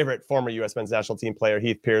favorite former U.S. men's national team player,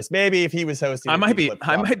 Heath Pierce. Maybe if he was hosting, I might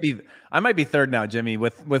be third now, Jimmy,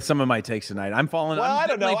 with some of my takes tonight. I'm falling. Well, I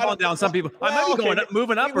don't know. Falling down. Some people. I might be going up,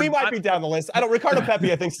 moving up. We might be down the list. Ricardo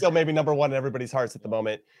Pepi, I think, still maybe number one in everybody's hearts at the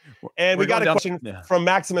moment. And we got a question from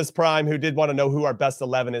Maximus Prime, who did want to know who our best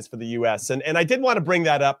 11 is for the U.S. And I did want to bring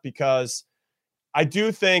that up because I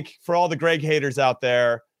do think for all the Greg haters out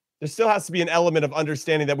there still has to be an element of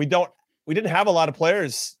understanding that we didn't have a lot of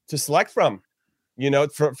players to select from.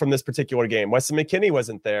 From this particular game. Weston McKennie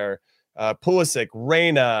wasn't there. Pulisic,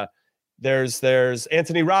 Reyna. There's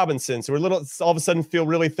Anthony Robinson. So we're all of a sudden feel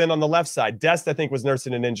really thin on the left side. Dest, I think, was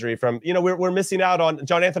nursing an injury from, we're missing out on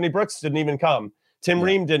John Anthony Brooks didn't even come. Tim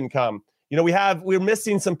Ream didn't come. We're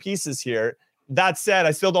missing some pieces here. That said,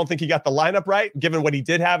 I still don't think he got the lineup right, given what he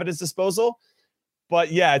did have at his disposal.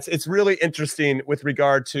 But yeah, it's really interesting with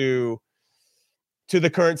regard to the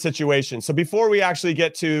current situation. So before we actually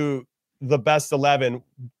get to the best 11,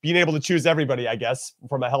 being able to choose everybody, I guess,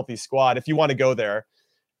 from a healthy squad, if you want to go there.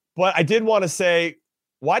 But I did want to say,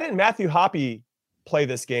 why didn't Matthew Hoppe play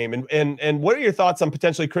this game? And what are your thoughts on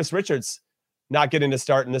potentially Chris Richards not getting to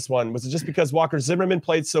start in this one? Was it just because Walker Zimmerman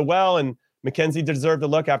played so well and McKenzie deserved a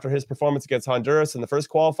look after his performance against Honduras in the first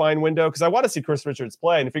qualifying window? Because I want to see Chris Richards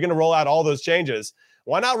play. And if you're going to roll out all those changes,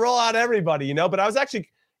 why not roll out everybody, But I was actually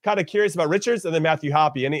kind of curious about Richards and then Matthew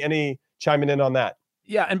Hoppe. Any chiming in on that?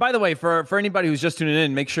 Yeah, and by the way, for anybody who's just tuning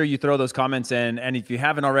in, make sure you throw those comments in. And if you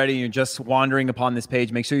haven't already, you're just wandering upon this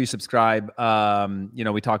page, make sure you subscribe.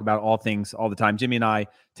 We talk about all things all the time. Jimmy and I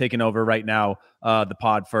taking over right now the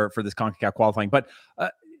pod for this CONCACAF qualifying. But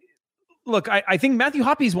look, I think Matthew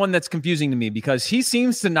Hoppe is one that's confusing to me because he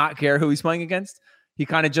seems to not care who he's playing against. He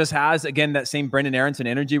kind of just has, again, that same Brendan Aronson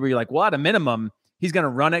energy where you're like, well, at a minimum, he's going to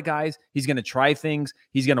run at guys. He's going to try things.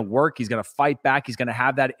 He's going to work. He's going to fight back. He's going to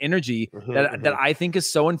have that energy that I think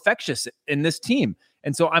is so infectious in this team.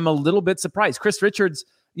 And so I'm a little bit surprised. Chris Richards,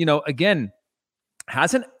 again,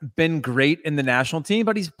 hasn't been great in the national team,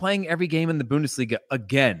 but he's playing every game in the Bundesliga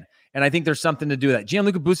again. And I think there's something to do with that.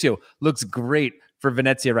 Gianluca Busio looks great for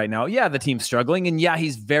Venezia right now. Yeah, the team's struggling. And yeah,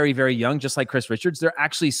 he's very, very young, just like Chris Richards. They're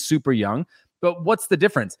actually super young. But what's the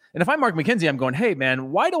difference? And if I'm Mark McKenzie, I'm going, hey,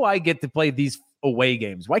 man, why do I get to play these away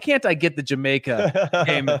games? Why can't I get the Jamaica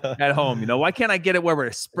game at home? Why can't I get it where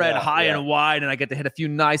we're spread high and wide and I get to hit a few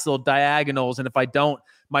nice little diagonals? And if I don't,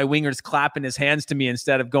 my winger's clapping his hands to me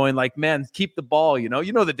instead of going like, man, keep the ball.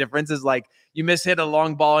 The difference is like you hit a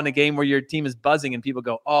long ball in a game where your team is buzzing and people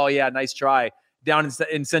go, oh yeah, nice try. Down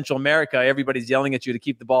in Central America, everybody's yelling at you to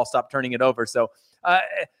keep the ball, stop turning it over. So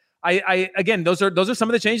I again, those are some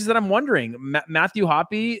of the changes that I'm wondering. Matthew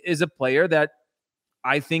Hoppe is a player that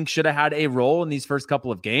I think should have had a role in these first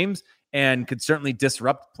couple of games and could certainly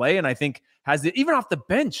disrupt play. And I think has it even off the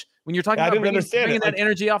bench when you're talking about bringing that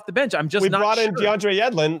energy off the bench. I'm just not brought in DeAndre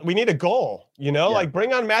Yedlin. We need a goal, like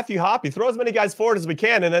bring on Matthew Hoppe, throw as many guys forward as we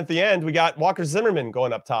can. And at the end, we got Walker Zimmerman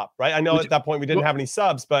going up top, right? I know at that point we didn't have any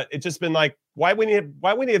subs, but it's just been like, why we need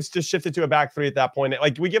to just shifted to a back three at that point?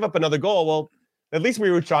 Like we give up another goal. Well, at least we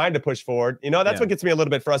were trying to push forward. That's what gets me a little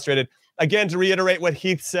bit frustrated. Again, to reiterate what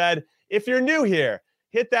Heath said, if you're new here,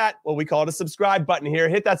 hit that, what we call it a subscribe button here.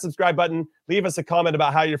 Hit that subscribe button. Leave us a comment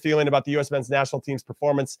about how you're feeling about the U.S. men's national team's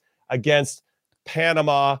performance against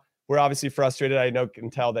Panama. We're obviously frustrated. I know, can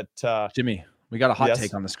tell that. Jimmy, We got a hot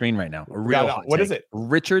take on the screen right now. A real hot take. What is it?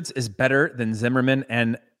 Richards is better than Zimmerman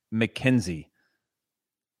and McKenzie.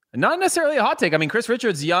 Not necessarily a hot take. I mean, Chris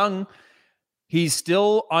Richards, young. He's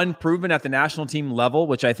still unproven at the national team level,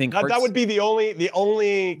 which I think that would be the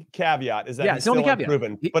only caveat is that he's still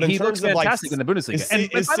unproven. But in he terms looks fantastic in the Bundesliga. And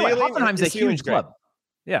by the way, Hoffenheim's a huge club.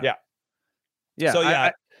 Yeah. So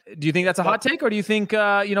do you think that's a hot take, or do you think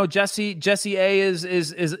Jesse A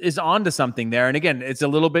is onto something there? And again, it's a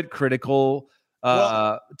little bit critical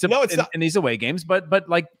in these away games, but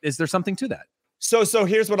like, is there something to that? So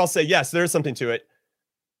here's what I'll say. Yes, there is something to it.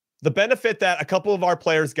 The benefit that a couple of our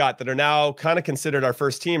players got that are now kind of considered our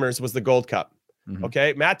first teamers was the Gold Cup. Mm-hmm.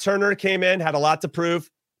 Okay. Matt Turner came in, had a lot to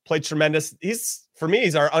prove, played tremendous. He's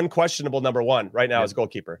our unquestionable number one right now as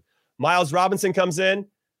goalkeeper. Miles Robinson comes in.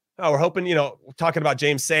 We're hoping, talking about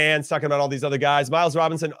James Sands, talking about all these other guys. Miles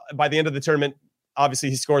Robinson, by the end of the tournament,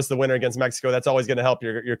 obviously he scores the winner against Mexico. That's always going to help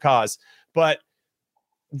your cause. But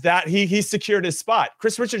that he secured his spot.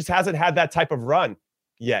 Chris Richards hasn't had that type of run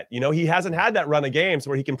yet. He hasn't had that run of games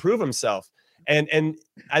where he can prove himself. And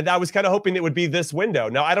I was kind of hoping it would be this window.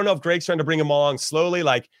 Now, I don't know if Greg's trying to bring him along slowly,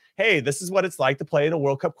 like, hey, this is what it's like to play in a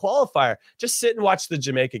World Cup qualifier. Just sit and watch the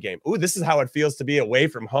Jamaica game. Ooh, this is how it feels to be away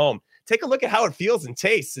from home. Take a look at how it feels and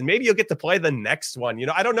tastes, and maybe you'll get to play the next one.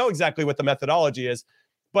 I don't know exactly what the methodology is,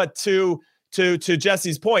 but to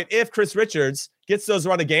Jesse's point, if Chris Richards gets those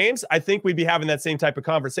run of games, I think we'd be having that same type of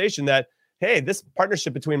conversation that, hey, this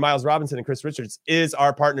partnership between Miles Robinson and Chris Richards is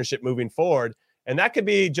our partnership moving forward. And that could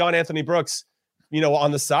be John Anthony Brooks,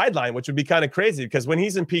 on the sideline, which would be kind of crazy because when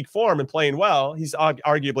he's in peak form and playing well, he's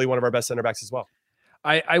arguably one of our best center backs as well.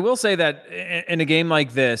 I will say that in a game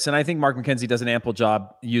like this, and I think Mark McKenzie does an ample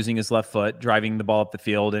job using his left foot, driving the ball up the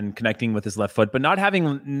field and connecting with his left foot, but not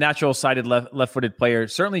having natural-sided left-footed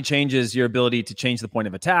players certainly changes your ability to change the point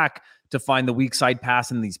of attack, to find the weak side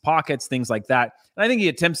pass in these pockets, things like that. And I think he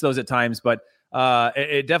attempts those at times, but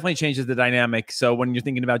it definitely changes the dynamic. So when you're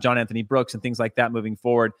thinking about John Anthony Brooks and things like that moving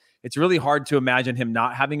forward, it's really hard to imagine him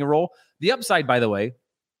not having a role. The upside, by the way,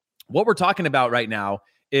 what we're talking about right now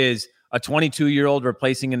is a 22-year-old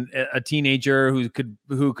replacing a teenager who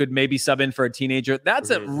could maybe sub in for a teenager.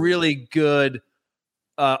 That's a really good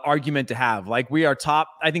argument to have. Like, we are top,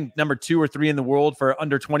 I think, number 2 or 3 in the world for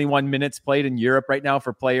under 21 minutes played in Europe right now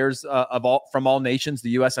for players from all nations.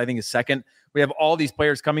 The U.S., I think, is second. We have all these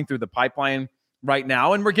players coming through the pipeline right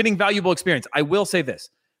now, and we're getting valuable experience. I will say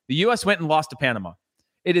this. The U.S. went and lost to Panama.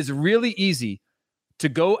 It is really easy to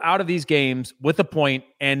go out of these games with a point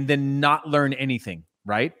and then not learn anything,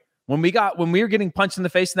 right? When we were getting punched in the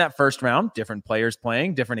face in that first round, different players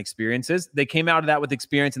playing, different experiences, they came out of that with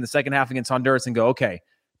experience in the second half against Honduras and go, okay,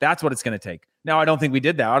 that's what it's going to take. Now, I don't think we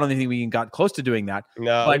did that. I don't think we even got close to doing that.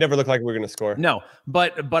 No, it never looked like we were going to score. No,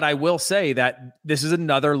 but I will say that this is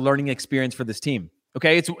another learning experience for this team.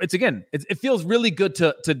 Okay, it feels really good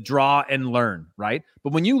to draw and learn, right?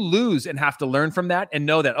 But when you lose and have to learn from that and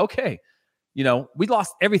know that, okay, we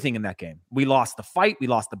lost everything in that game. We lost the fight, we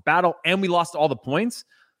lost the battle, and we lost all the points.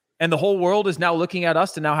 And the whole world is now looking at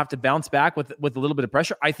us to now have to bounce back with a little bit of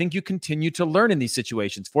pressure. I think you continue to learn in these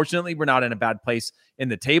situations. Fortunately, we're not in a bad place in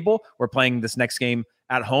the table. We're playing this next game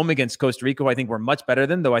at home against Costa Rica, who I think we're much better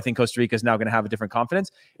than, though I think Costa Rica is now going to have a different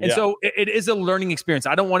confidence. And so it is a learning experience.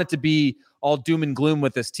 I don't want it to be all doom and gloom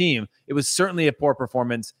with this team. It was certainly a poor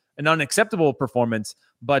performance, an unacceptable performance.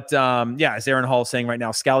 But as Aaron Hall is saying right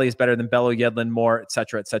now, Scally is better than Bello, Yedlin, Moore, et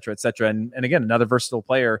cetera, et cetera, et cetera. And again, another versatile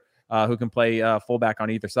player who can play fullback on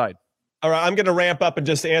either side. All right, I'm going to ramp up and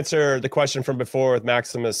just answer the question from before with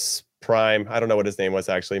Maximus Prime. I don't know what his name was,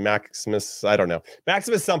 actually. Maximus, I don't know.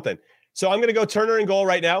 Maximus something. So I'm going to go Turner in goal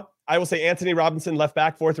right now. I will say Anthony Robinson, left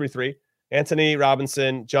back, 4-3-3. Anthony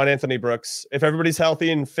Robinson, John Anthony Brooks. If everybody's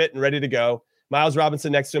healthy and fit and ready to go, Miles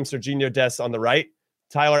Robinson next to him, Serginho Dest on the right.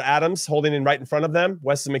 Tyler Adams holding in right in front of them.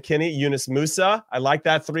 Weston McKennie, Yunus Musa. I like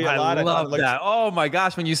that 3 a lot. I love that. Oh my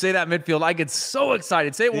gosh. When you say that midfield, I get so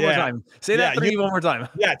excited. Say it one more time. Say that 3 one more time.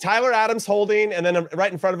 Yeah. Tyler Adams holding, and then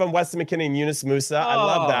right in front of him, Weston McKennie and Yunus Musa. I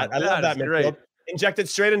love that. I love that midfield. Great. Inject it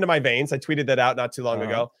straight into my veins. I tweeted that out not too long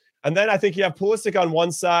ago. And then I think you have Pulisic on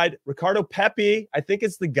one side. Ricardo Pepi, I think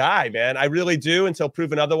it's the guy, man. I really do, until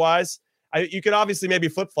proven otherwise. You could obviously maybe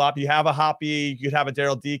flip-flop. You have a Hoppy. You could have a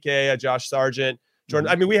Daryl Dike, a Josh Sargent. Jordan.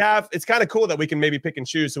 I mean, it's kind of cool that we can maybe pick and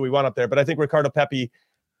choose who we want up there, but I think Ricardo Pepi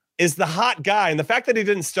is the hot guy. And the fact that he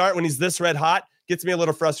didn't start when he's this red hot gets me a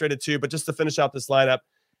little frustrated too. But just to finish out this lineup,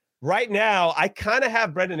 right now, I kind of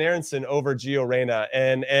have Brendan Aronson over Gio Reyna.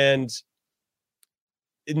 And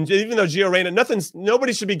even though Gio Reyna,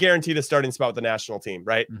 nobody should be guaranteed a starting spot with the national team,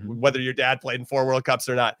 right? Mm-hmm. Whether your dad played in 4 World Cups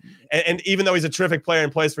or not. And even though he's a terrific player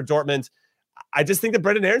and plays for Dortmund, I just think that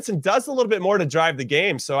Brendan Aronson does a little bit more to drive the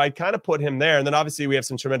game. So I kind of put him there. And then obviously we have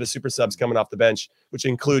some tremendous super subs coming off the bench, which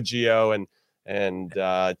include Gio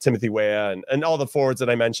and Timothy Weah and all the forwards that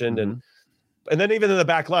I mentioned. And then even in the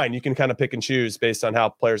back line, you can kind of pick and choose based on how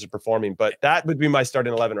players are performing. But that would be my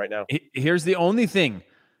starting 11 right now. Here's the only thing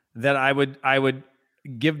that I would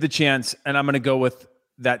give the chance, and I'm going to go with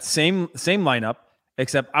that same lineup,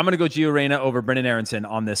 except I'm going to go Gio Reyna over Brendan Aronson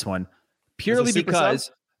on this one, purely because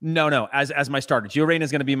sub? No, as my starter. Gio Reyna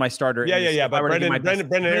is going to be my starter. Yeah. But Brendan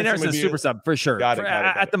Aronson is super sub for sure. Got it.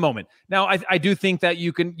 At the moment. Now, I do think that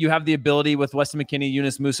you have the ability with Weston McKennie,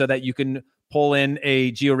 Yunus Musa, that you can pull in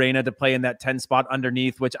a Gio Reyna to play in that 10 spot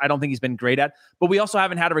underneath, which I don't think he's been great at. But we also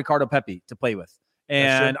haven't had a Ricardo Pepi to play with.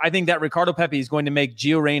 And I think that Ricardo Pepi is going to make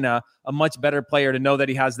Gio Reyna a much better player to know that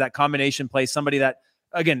he has that combination play, somebody that,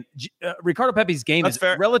 again, Ricardo Pepi's game is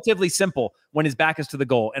relatively simple when his back is to the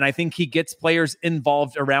goal. And I think he gets players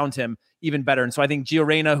involved around him even better. And so I think Gio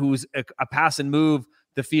Reyna, who's a pass and move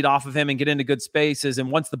to feed off of him and get into good spaces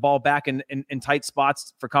and wants the ball back in tight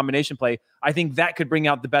spots for combination play, I think that could bring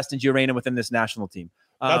out the best in Gio Reyna within this national team.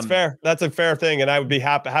 That's fair. That's a fair thing, and I would be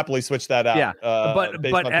happily switch that out. Yeah,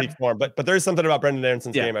 based on peak form. But there's something about Brendan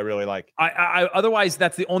Aronson's game I really like. I otherwise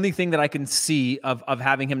that's the only thing that I can see of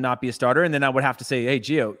having him not be a starter. And then I would have to say, hey,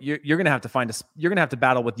 Gio, you're going to have to you're going to have to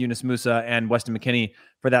battle with Yunus Musa and Weston McKennie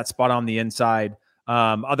for that spot on the inside.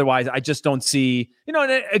 Otherwise, I just don't see.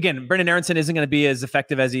 And again, Brendan Aronson isn't going to be as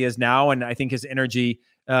effective as he is now, and I think his energy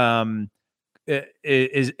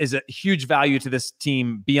is a huge value to this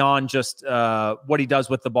team beyond just what he does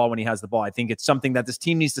with the ball when he has the ball. I think it's something that this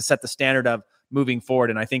team needs to set the standard of moving forward.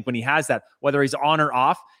 And I think when he has that, whether he's on or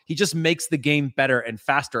off, he just makes the game better and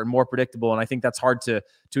faster and more predictable. And I think that's hard to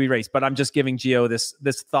erase. But I'm just giving Gio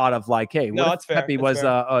this thought of like, hey, what if Pepi was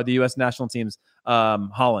the U.S. national team's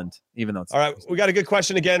Holland, even though it's all right. We got a good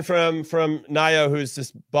question again from Nayo, who's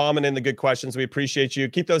just bombing in the good questions. We appreciate you.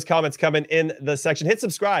 Keep those comments coming in the section. Hit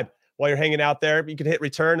subscribe while you're hanging out there. You can hit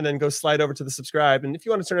return and then go slide over to the subscribe. And if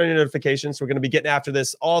you want to turn on your notifications, we're going to be getting after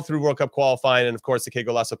this all through World Cup qualifying. And of course, the Que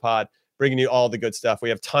Golazo Pod, bringing you all the good stuff. We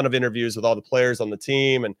have a ton of interviews with all the players on the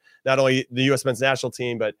team, and not only the U.S. men's national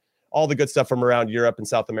team, but all the good stuff from around Europe and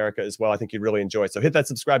South America as well. I think you'd really enjoy it. So hit that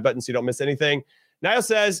subscribe button so you don't miss anything. Niall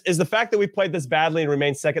says, is the fact that we played this badly and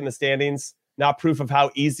remained second in the standings not proof of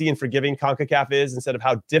how easy and forgiving CONCACAF is instead of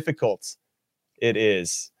how difficult it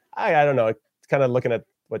is? I don't know. It's kind of looking at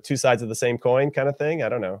two sides of the same coin kind of thing. I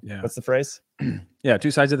don't know. Yeah. What's the phrase? Yeah.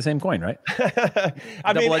 Two sides of the same coin, right?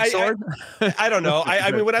 I mean, I don't know.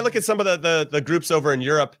 I mean, when I look at some of the groups over in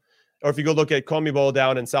Europe, or if you go look at CONMEBOL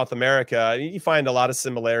down in South America, you find a lot of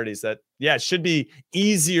similarities that, it should be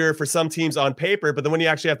easier for some teams on paper, but then when you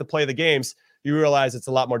actually have to play the games, you realize it's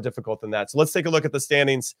a lot more difficult than that. So let's take a look at the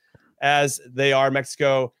standings as they are.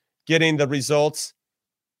 Mexico getting the results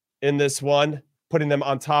in this one, putting them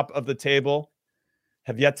on top of the table.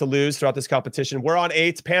 Have yet to lose throughout this competition. We're on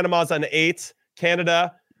 8. Panama's on 8.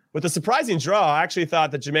 Canada with a surprising draw. I actually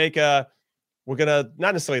thought that Jamaica were going to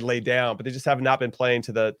not necessarily lay down, but they just have not been playing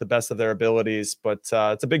to the best of their abilities. But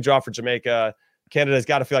it's a big draw for Jamaica. Canada's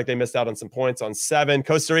got to feel like they missed out on some points on 7.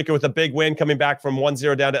 Costa Rica with a big win, coming back from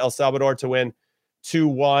 1-0 down to El Salvador to win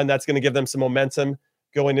 2-1. That's going to give them some momentum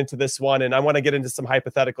going into this one. And I want to get into some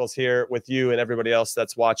hypotheticals here with you and everybody else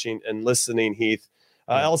that's watching and listening, Heath.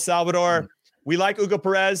 El Salvador, we like Hugo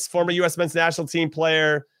Perez, former U.S. men's national team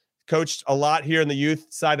player, coached a lot here in the youth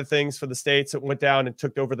side of things for the States. It went down and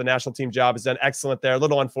took over the national team job. Has done excellent there. A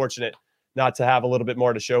little unfortunate not to have a little bit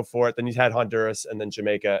more to show for it. Then you had Honduras and then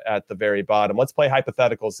Jamaica at the very bottom. Let's play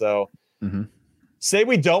hypotheticals, though. Mm-hmm. Say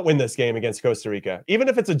we don't win this game against Costa Rica, even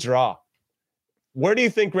if it's a draw. Where do you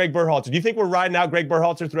think Greg Berhalter? Do you think we're riding out Greg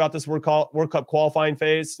Berhalter throughout this World Cup qualifying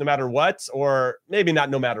phase, no matter what? Or maybe not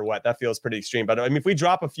no matter what. That feels pretty extreme. But I mean, if we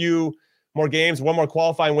drop a few more games, one more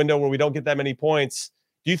qualifying window where we don't get that many points,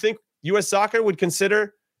 do you think U.S. Soccer would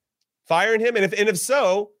consider firing him? And if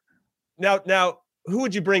so, now who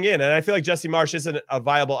would you bring in? And I feel like Jesse Marsch isn't a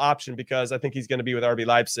viable option because I think he's going to be with RB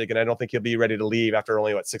Leipzig, and I don't think he'll be ready to leave after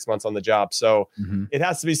only 6 months on the job. So it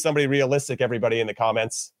has to be somebody realistic. Everybody in the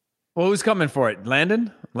comments. Well, who's coming for it?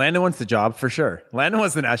 Landon wants the job for sure. Landon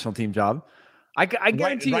wants the national team job. I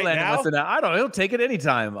guarantee you, Landon wants it. I don't know. He'll take it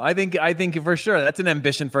anytime. I think for sure that's an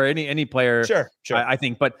ambition for any player. Sure. I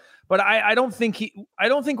think, but I don't think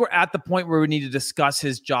we're at the point where we need to discuss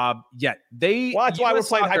his job yet. That's why we're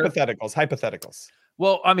playing hypotheticals.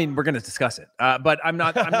 Well, I mean, we're going to discuss it, but I'm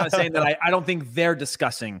not saying that I don't think they're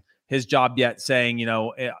discussing his job yet. Saying,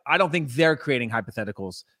 I don't think they're creating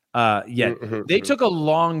hypotheticals yet. They took a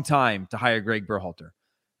long time to hire Greg Berhalter.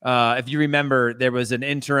 If you remember, there was an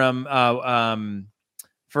interim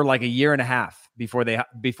for like a year and a half before they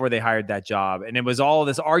hired that job. And it was all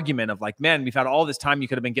this argument of like, man, we've had all this time. You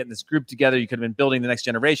could have been getting this group together. You could have been building the next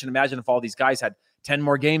generation. Imagine if all these guys had 10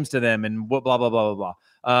 more games to them and blah, blah, blah, blah, blah,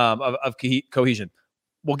 of cohesion.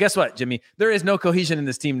 Well, guess what, Jimmy? There is no cohesion in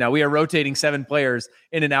this team now. We are rotating 7 players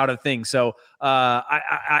in and out of things. So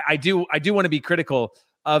I do want to be critical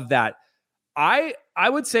of that. I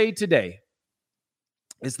would say today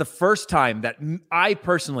is the first time that I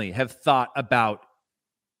personally have thought about,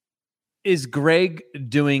 is Greg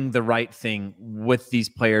doing the right thing with these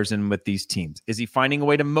players and with these teams? Is he finding a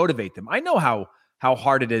way to motivate them? I know how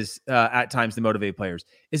hard it is at times to motivate players.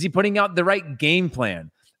 Is he putting out the right game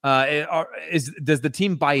plan? Does the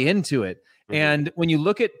team buy into it? Mm-hmm. And when you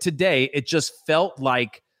look at today, it just felt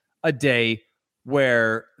like a day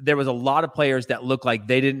where there was a lot of players that looked like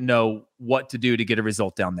they didn't know what to do to get a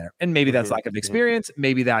result down there. And maybe that's lack of experience.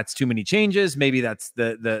 Maybe that's too many changes. Maybe that's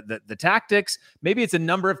the tactics. Maybe it's a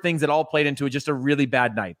number of things that all played into just a really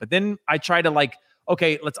bad night. But then I try to like,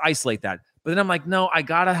 okay, let's isolate that. But then I'm like, no, I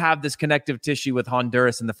got to have this connective tissue with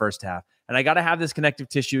Honduras in the first half. And I got to have this connective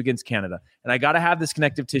tissue against Canada. And I got to have this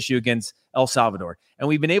connective tissue against El Salvador. And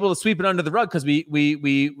we've been able to sweep it under the rug because we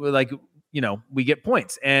like, we get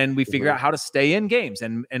points and we figure out how to stay in games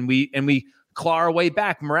and we claw our way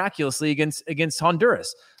back miraculously against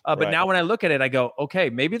Honduras. But now when I look at it, I go, okay,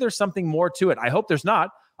 maybe there's something more to it. I hope there's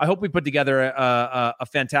not. I hope we put together a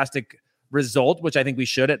fantastic result, which I think we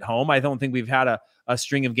should at home. I don't think we've had a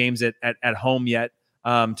string of games at home yet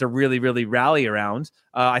to really, really rally around.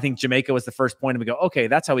 I think Jamaica was the first point and we go, okay,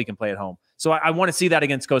 that's how we can play at home. So I want to see that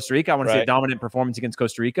against Costa Rica. I want to see a dominant performance against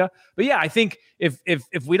Costa Rica. But yeah, I think if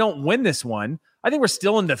we don't win this one, I think we're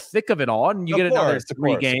still in the thick of it all. And you get another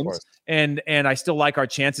 3 games. And I still like our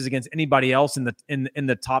chances against anybody else in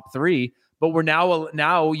the top 3. But we're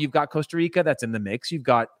now you've got Costa Rica that's in the mix. You've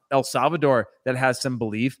got El Salvador that has some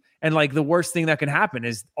belief. And like the worst thing that can happen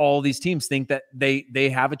is all these teams think that they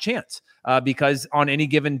have a chance because on any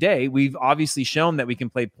given day, we've obviously shown that we can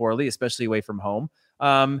play poorly, especially away from home.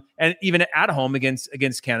 And even at home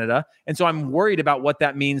against Canada. And so I'm worried about what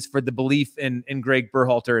that means for the belief in Greg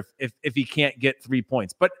Berhalter if he can't get 3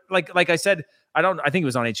 points. But like I said, I think it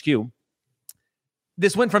was on HQ.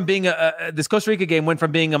 This went from being this Costa Rica game went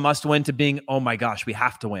from being a must win to being, oh my gosh, we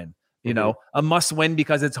have to win. You know, a must win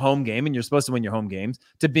because it's home game and you're supposed to win your home games,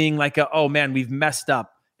 to being like, oh man, we've messed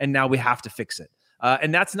up and now we have to fix it.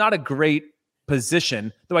 And that's not a great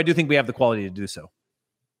position, though I do think we have the quality to do so.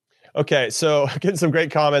 Okay, so getting some great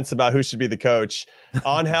comments about who should be the coach.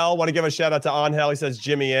 Angel, want to give a shout out to Angel. He says,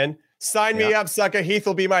 Jimmy in. Sign me up, sucker. Heath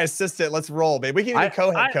will be my assistant. Let's roll, babe. We can even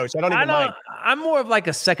co-head coach. I don't even mind. I'm more of like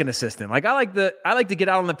a second assistant. Like I like to get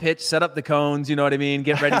out on the pitch, set up the cones, you know what I mean?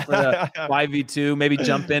 Get ready for the 5v2, maybe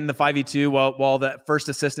jump in the 5v2 while the first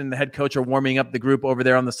assistant and the head coach are warming up the group over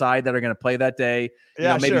there on the side that are going to play that day.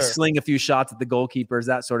 Maybe sling a few shots at the goalkeepers,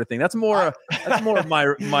 that sort of thing. That's more of my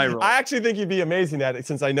role. I actually think you'd be amazing at it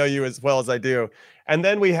since I know you as well as I do. And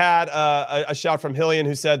then we had a shout from Hillian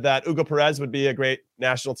who said that Hugo Perez would be a great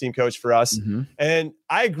national team coach for us. Mm-hmm. And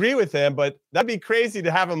I agree with him, but that'd be crazy to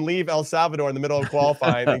have him leave El Salvador in the middle of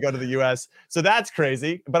qualifying and go to the U.S. So that's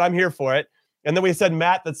crazy, but I'm here for it. And then we said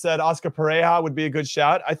Matt that said Oscar Pereja would be a good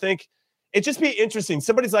shout. I think it'd just be interesting.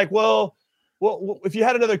 Somebody's like, well, if you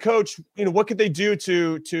had another coach, what could they do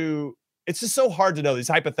to it's just so hard to know these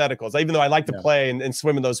hypotheticals, even though I like to play and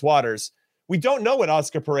swim in those waters. We don't know what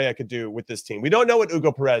Oscar Pereja could do with this team. We don't know what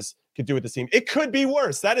Hugo Perez could do with this team. It could be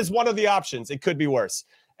worse. That is one of the options. It could be worse.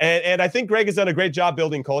 And I think Greg has done a great job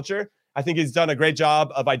building culture. I think he's done a great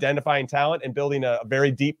job of identifying talent and building a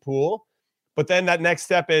very deep pool. But then that next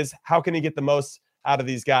step is, how can he get the most out of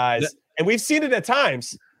these guys? And we've seen it at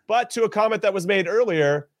times. But to a comment that was made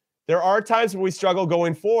earlier, there are times where we struggle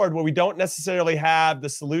going forward where we don't necessarily have the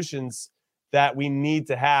solutions that we need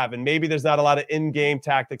to have. And maybe there's not a lot of in-game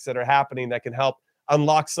tactics that are happening that can help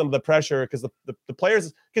unlock some of the pressure because the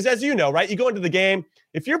players, because as you know, right, you go into the game,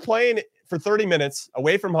 if you're playing for 30 minutes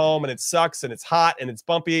away from home and it sucks and it's hot and it's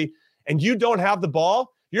bumpy and you don't have the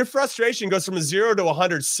ball, your frustration goes from 0 to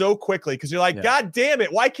 100 so quickly because you're like, God damn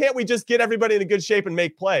it, why can't we just get everybody in a good shape and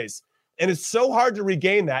make plays? And it's so hard to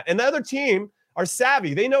regain that. And the other team are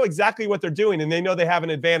savvy. They know exactly what they're doing and they know they have an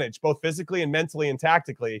advantage, both physically and mentally and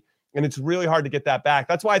tactically. And it's really hard to get that back.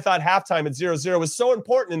 That's why I thought halftime at 0-0 was so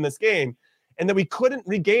important in this game and that we couldn't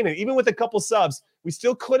regain it. Even with a couple subs, we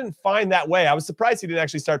still couldn't find that way. I was surprised he didn't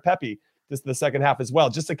actually start Pepe the second half as well,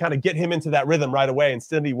 just to kind of get him into that rhythm right away.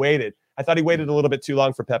 Instead, he waited. I thought he waited a little bit too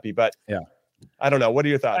long for Pepe, but I don't know. What are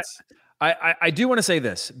your thoughts? I do want to say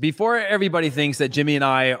this before everybody thinks that Jimmy and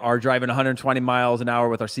I are driving 120 miles an hour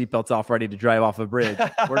with our seatbelts off, ready to drive off a bridge.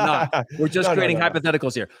 We're not. We're just creating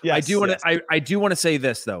hypotheticals here. Yes, I do want to say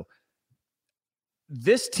this though.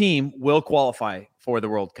 This team will qualify for the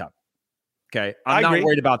World Cup. Okay, I'm not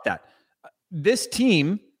worried about that. This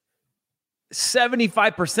team,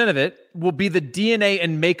 75% of it will be the DNA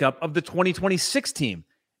and makeup of the 2026 team.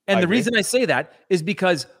 And the reason I say that is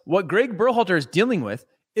because what Greg Berhalter is dealing with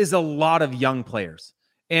is a lot of young players.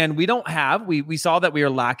 And we don't have, we saw that we are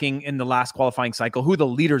lacking in the last qualifying cycle who the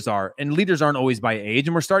leaders are. And leaders aren't always by age.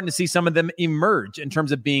 And we're starting to see some of them emerge in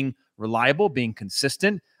terms of being reliable, being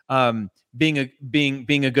consistent, being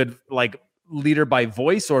a good like leader by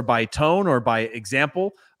voice or by tone or by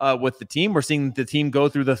example with the team. We're seeing the team go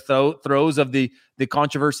through the throes of the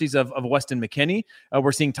controversies of Weston McKennie.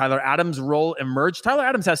 We're seeing Tyler Adams' role emerge. Tyler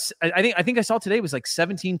Adams has, I think I saw today was like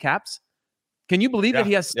 17 caps. Can you believe that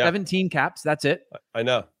he has 17 caps? That's it. I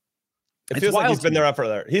know. It feels like he's been there for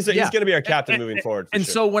there. He's going to be our captain moving forward. And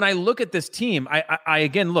so when I look at this team, I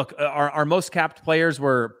again look, our most capped players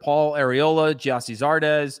were Paul Arriola, Giassi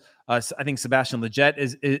Zardes. I think Sebastian Lletget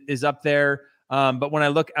is up there. But when I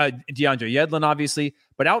look at DeAndre Yedlin, obviously,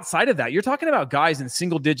 but outside of that, you're talking about guys in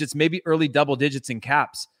single digits, maybe early double digits in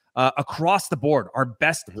caps across the board, our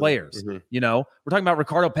best players. You know, we're talking about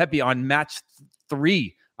Ricardo Pepi on match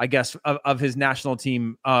 3. I guess, of his national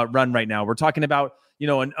team run right now. We're talking about, you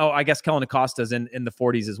know, and I guess Kellen Acosta's in the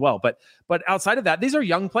 40s as well. But outside of that, these are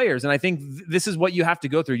young players. And I think this is what you have to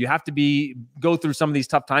go through. You have to go through some of these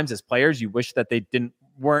tough times as players. You wish that they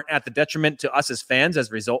weren't at the detriment to us as fans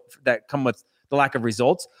as result that come with the lack of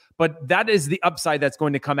results. But that is the upside that's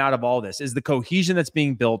going to come out of all this, is the cohesion that's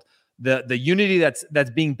being built, the unity that's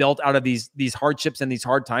being built out of these hardships and these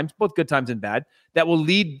hard times, both good times and bad, that will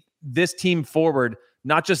lead this team forward.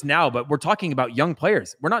 Not just now, but we're talking about young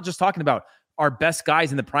players. We're not just talking about our best guys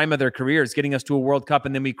in the prime of their careers getting us to a World Cup,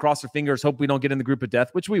 and then we cross our fingers, hope we don't get in the group of death,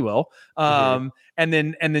 which we will, and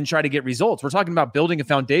then try to get results. We're talking about building a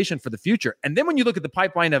foundation for the future. And then when you look at the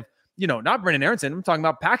pipeline of, you know, not Brendan Aronson, I'm talking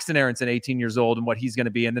about Paxton Aronson, 18 years old, and what he's going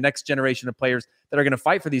to be, and the next generation of players that are going to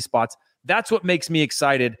fight for these spots. That's what makes me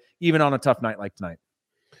excited, even on a tough night like tonight.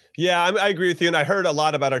 Yeah, I agree with you. And I heard a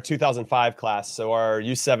lot about our 2005 class. So our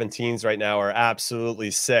U17s right now are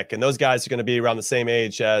absolutely sick. And those guys are going to be around the same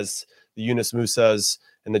age as the Yunus Musas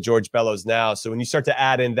and the George Bellows now. So when you start to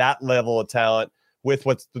add in that level of talent with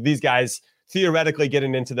what these guys theoretically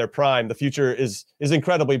getting into their prime, the future is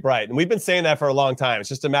incredibly bright. And we've been saying that for a long time. It's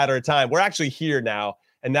just a matter of time. We're actually here now.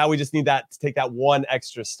 And now we just need to take that one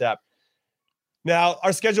extra step. Now,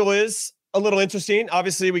 our schedule is a little interesting.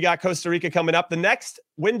 Obviously, we got Costa Rica coming up. The next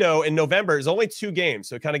window in November is only 2 games.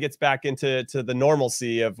 So it kind of gets back into the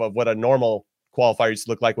normalcy of what a normal qualifier used to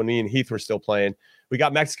look like when me and Heath were still playing. We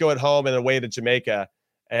got Mexico at home and away to Jamaica.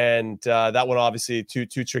 And that one, obviously, two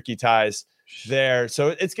tricky ties there.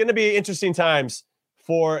 So it's going to be interesting times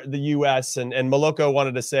for the U.S. And Moloko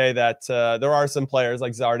wanted to say that there are some players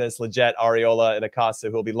like Zardes, Lletget, Arriola, and Acosta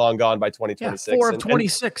who will be long gone by 2026. Yeah, 4 of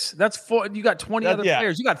 26. That's 4. You got 20 other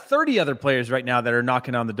players. You got 30 other players right now that are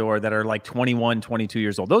knocking on the door that are like 21, 22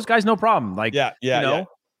 years old. Those guys, no problem. Like, you know,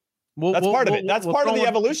 that's part of it. That's part of the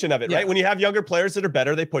evolution of it, right? When you have younger players that are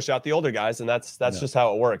better, they push out the older guys, and that's just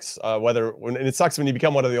how it works. And it sucks when you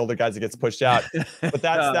become one of the older guys that gets pushed out, but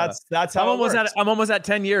that's how it works. I'm almost at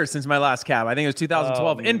 10 years since my last cap. I think it was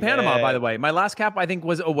 2012 in Panama, by the way. My last cap, I think,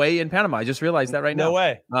 was away in Panama. I just realized that right now. No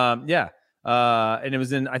way. And it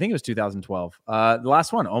was I think it was 2012. The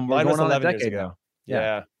last one. We're going on a decade ago.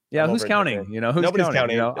 Yeah, who's counting? You know, nobody's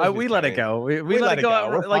counting. You know, we let it go. We let it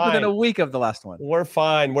go like within a week of the last one. We're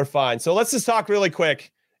fine. So let's just talk really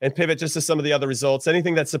quick and pivot just to some of the other results.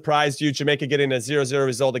 Anything that surprised you? Jamaica getting a 0-0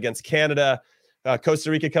 result against Canada.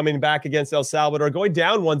 Costa Rica coming back against El Salvador, going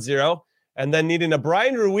down 1-0, and then needing a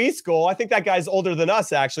Brian Ruiz goal. I think that guy's older than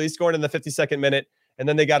us, actually. He scored in the 52nd minute, and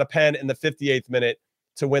then they got a pen in the 58th minute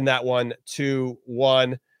to win that one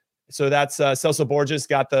 2-1. So that's Celso Borges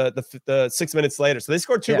got the 6 minutes later. So they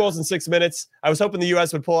scored 2 goals in 6 minutes. I was hoping the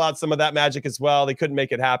U.S. would pull out some of that magic as well. They couldn't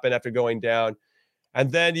make it happen after going down.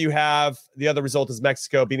 And then you have the other result is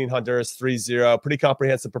Mexico beating Honduras 3-0. Pretty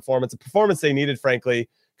comprehensive performance. A performance they needed, frankly,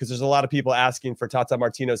 because there's a lot of people asking for Tata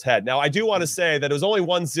Martino's head. Now, I do want to say that it was only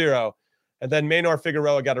 1-0. And then Maynor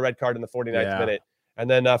Figueroa got a red card in the 49th minute. And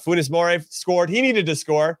then Funes Mori scored. He needed to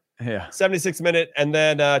score. 76th minute, and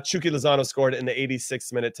then Chucky Lozano scored in the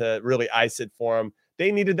 86th minute to really ice it for him.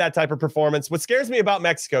 They needed that type of performance. What scares me about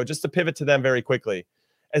Mexico, just to pivot to them very quickly,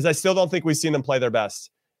 is I still don't think we've seen them play their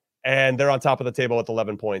best. And they're on top of the table with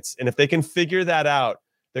 11 points. And if they can figure that out,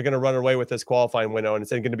 they're going to run away with this qualifying window, and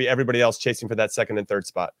it's going to be everybody else chasing for that second and third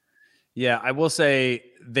spot. Yeah, I will say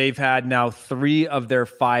they've had now 3 of their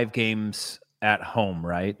 5 games at home,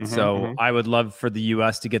 right? So I would love for the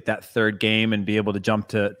U.S. to get that 3rd game and be able to jump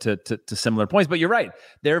to similar points. But you're right.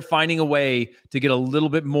 They're finding a way to get a little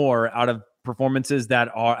bit more out of performances that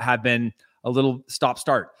have been a little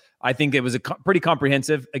stop-start. I think it was pretty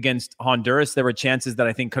comprehensive against Honduras. There were chances that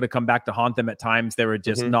I think could have come back to haunt them at times. They were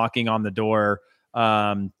just knocking on the door. They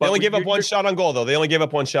only gave up one shot on goal, though. They only gave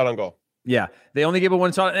up one shot on goal. Yeah, they only gave up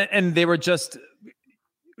one shot, and they were just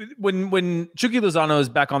when Chucky Lozano is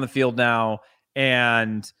back on the field now,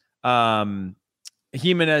 and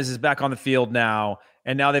Jimenez is back on the field now,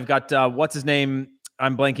 and now they've got what's his name?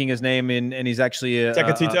 I'm blanking his name, and he's actually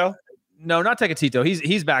Tecatito. No, not Tecatito.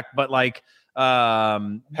 He's back, but like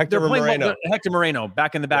Hector Moreno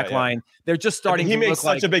back in the back line. They're just starting. He makes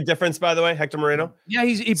such a big difference, by the way, Hector Moreno. Yeah,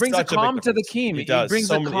 he brings a calm to the team. He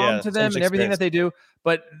brings a calm to them and everything that they do.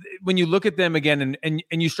 But when you look at them again and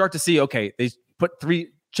you start to see, okay, they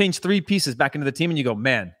change 3 pieces back into the team, and you go,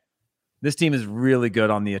 man, this team is really good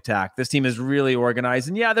on the attack. This team is really organized.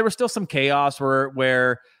 And yeah, there was still some chaos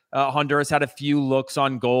where Honduras had a few looks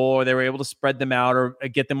on goal, or they were able to spread them out or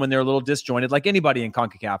get them when they're a little disjointed, like anybody in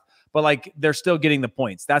CONCACAF. But like, they're still getting the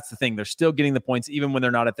points. That's the thing. They're still getting the points even when they're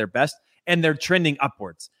not at their best, and they're trending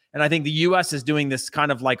upwards. And I think the U.S. is doing this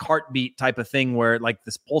kind of like heartbeat type of thing, where like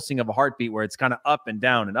this pulsing of a heartbeat, where it's kind of up and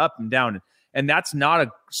down and up and down. And that's not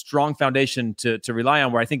a strong foundation to rely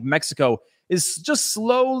on, where I think Mexico is just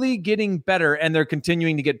slowly getting better, and they're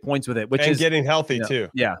continuing to get points with it, which is getting healthy too.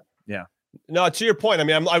 Yeah. No, to your point, I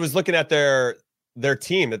mean, I was looking at their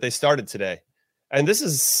team that they started today, and this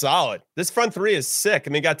is solid. This front 3 is sick. I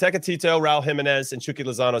mean, you got Tecatito, Raul Jimenez, and Chucky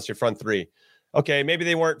Lozano as your front 3. Okay, maybe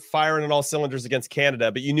they weren't firing on all cylinders against Canada,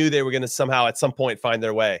 but you knew they were going to somehow at some point find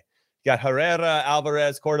their way. You got Herrera,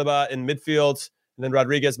 Alvarez, Cordoba in midfield, and then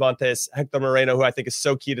Rodriguez, Montes, Hector Moreno, who I think is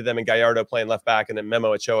so key to them, and Gallardo playing left back, and then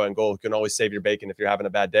Memo Ochoa in goal, who can always save your bacon if you're having a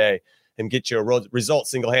bad day and get you a result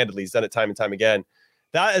single-handedly. He's done it time and time again.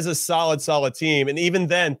 That is a solid team. And even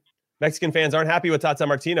then, Mexican fans aren't happy with Tata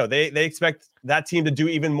Martino. They expect that team to do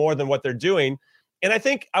even more than what they're doing. And I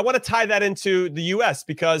think I want to tie that into the U.S.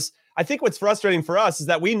 because I think what's frustrating for us is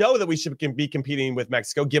that we know that we should be competing with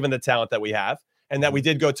Mexico, given the talent that we have, and that we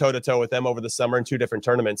did go toe-to-toe with them over the summer in 2 different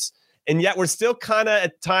tournaments. And yet we're still kind of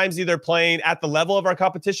at times either playing at the level of our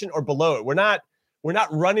competition or below it. We're not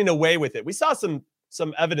running away with it. We saw some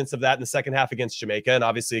evidence of that in the second half against Jamaica, and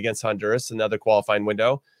obviously against Honduras, another qualifying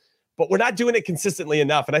window. But we're not doing it consistently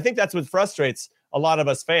enough. And I think that's what frustrates a lot of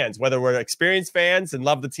us fans, whether we're experienced fans and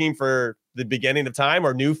love the team for the beginning of time,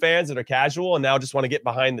 or new fans that are casual and now just want to get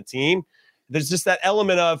behind the team. There's just that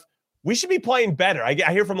element of we should be playing better. I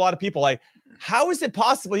hear from a lot of people like, how is it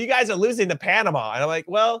possible you guys are losing to Panama? And I'm like,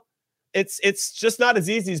 well, it's just not as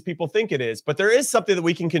easy as people think it is. But there is something that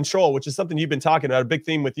we can control, which is something you've been talking about, a big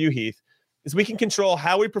theme with you, Heath, is we can control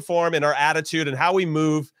how we perform and our attitude and how we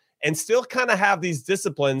move, and still kind of have these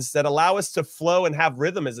disciplines that allow us to flow and have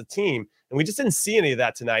rhythm as a team. And we just didn't see any of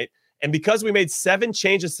that tonight. And because we made 7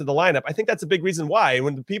 changes to the lineup, I think that's a big reason why. And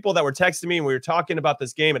when the people that were texting me and we were talking about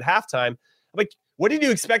this game at halftime, I'm like, what did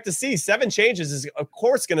you expect to see? 7 changes is, of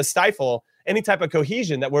course, going to stifle any type of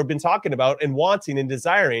cohesion that we've been talking about and wanting and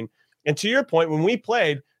desiring. And to your point, when we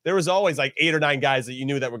played, there was always like 8 or 9 guys that you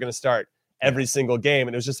knew that were going to start every single game.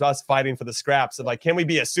 And it was just us fighting for the scraps of like, can we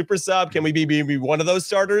be a super sub? Can we be one of those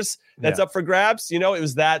starters that's up for grabs? You know, it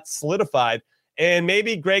was that solidified. And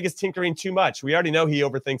maybe Greg is tinkering too much. We already know he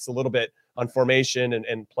overthinks a little bit on formation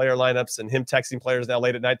and player lineups, and him texting players now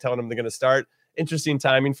late at night telling them they're going to start. Interesting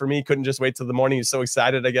timing for me. Couldn't just wait till the morning. He's so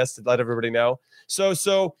excited, I guess, to let everybody know.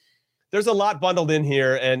 So there's a lot bundled in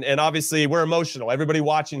here, and obviously we're emotional. Everybody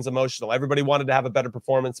watching is emotional. Everybody wanted to have a better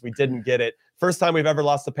performance. We didn't get it. First time we've ever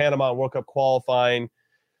lost to Panama in World Cup qualifying.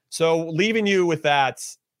 So leaving you with that,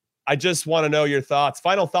 I just want to know your thoughts,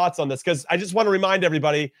 final thoughts on this, because I just want to remind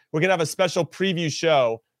everybody we're going to have a special preview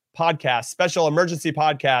show podcast, special emergency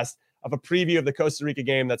podcast of a preview of the Costa Rica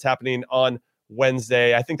game that's happening on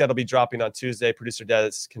Wednesday. I think that'll be dropping on Tuesday. Producer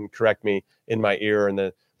Des can correct me in my ear in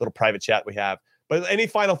the little private chat we have. But any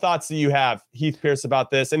final thoughts that you have, Heath Pierce,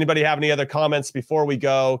 about this? Anybody have any other comments before we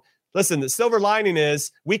go? Listen, the silver lining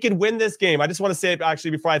is we could win this game. I just want to say it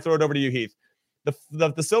actually before I throw it over to you, Heath.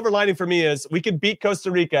 The silver lining for me is we could beat Costa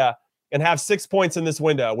Rica and have 6 points in this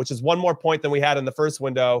window, which is 1 more point than we had in the first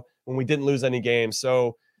window when we didn't lose any games.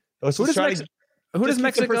 So let's who does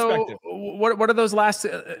Mexico? What are those last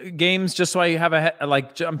games? Just so I have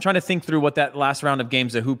I'm trying to think through what that last round of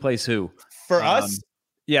games of who plays who for us.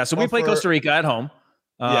 Yeah, so we play Costa Rica at home.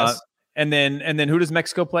 Yes, and then who does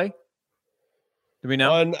Mexico play? Do we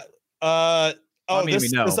know? Oh,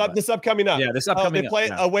 this upcoming up. Yeah, this upcoming they play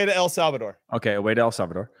away to El Salvador. Okay, away to El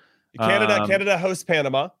Salvador. Canada hosts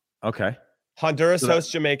Panama. Okay. Honduras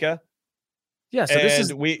hosts Jamaica. Yeah, so this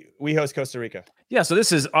is we host Costa Rica. Yeah, so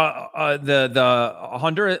this is the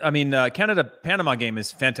Honduras. I mean, Canada Panama game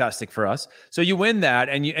is fantastic for us. So you win that,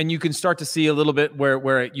 and you can start to see a little bit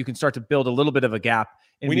where you can start to build a little bit of a gap.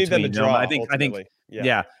 We need them to draw. I think.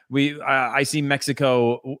 Yeah. I see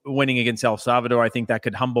Mexico winning against El Salvador. I think that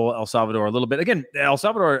could humble El Salvador a little bit. Again, El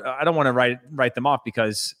Salvador. I don't want to write them off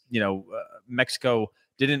because Mexico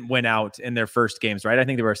didn't win out in their first games, right? I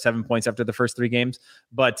think they were 7 points after the first 3 games,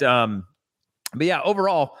 but yeah,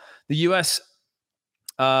 overall, the U.S.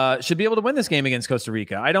 Should be able to win this game against Costa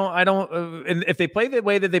Rica. I don't. And if they play the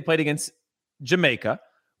way that they played against Jamaica,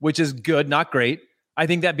 which is good, not great, I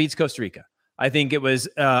think that beats Costa Rica. I think it was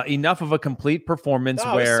enough of a complete performance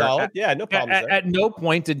where no problem. At no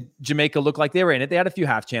point did Jamaica look like they were in it. They had a few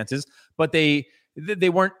half chances, but they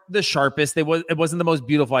weren't the sharpest. It wasn't the most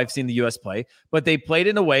beautiful I've seen the U.S. play, but they played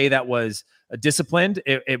in a way that was disciplined.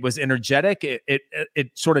 It was energetic.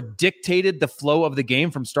 It sort of dictated the flow of the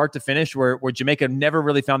game from start to finish, where Jamaica never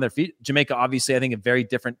really found their feet. Jamaica, obviously, I think a very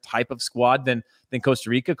different type of squad than Costa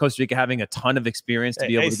Rica. Costa Rica having a ton of experience to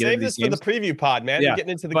be able to get into these games. Save this for the preview pod, man. You're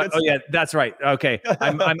getting into the good stuff. Oh yeah, that's right. Okay,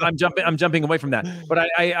 I'm jumping away from that, but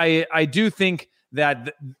I do think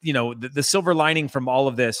that the silver lining from all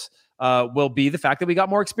of this will be the fact that we got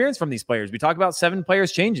more experience from these players. We talk about 7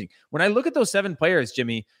 players changing. When I look at those 7 players,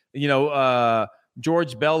 Jimmy,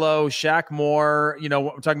 George Bello, Shaq Moore,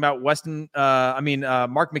 we're talking about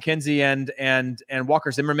Mark McKenzie and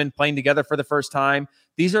Walker Zimmerman playing together for the first time.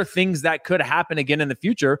 These are things that could happen again in the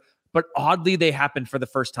future, but oddly they happened for the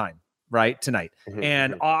first time, right, tonight. Mm-hmm.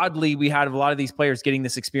 And oddly, we had a lot of these players getting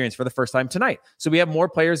this experience for the first time tonight. So we have more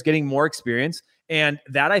players getting more experience. And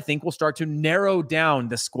that, I think, will start to narrow down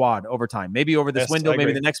the squad over time. Maybe over this window,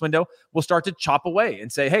 maybe the next window, we'll start to chop away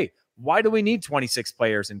and say, hey, why do we need 26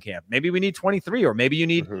 players in camp? Maybe we need 23, or maybe you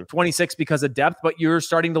need 26 because of depth, but you're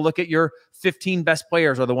starting to look at your 15 best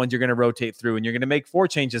players are the ones you're going to rotate through, and you're going to make 4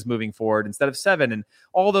 changes moving forward instead of 7, and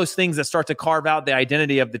all those things that start to carve out the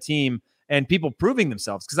identity of the team and people proving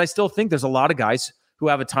themselves. Because I still think there's a lot of guys who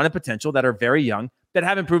have a ton of potential that are very young that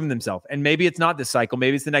haven't proven themselves. And maybe it's not this cycle.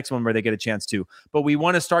 Maybe it's the next one where they get a chance to. But we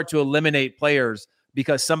want to start to eliminate players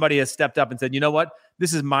because somebody has stepped up and said, you know what?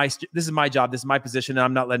 This is my job. This is my position. And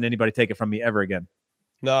I'm not letting anybody take it from me ever again.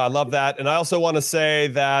 No, I love that. And I also want to say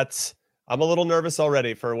that I'm a little nervous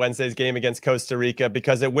already for Wednesday's game against Costa Rica,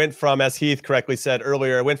 because it went from, as Heath correctly said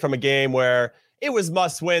earlier, it went from a game where it was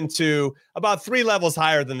must win to about 3 levels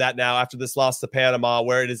higher than that now after this loss to Panama,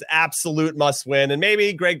 where it is absolute must win. And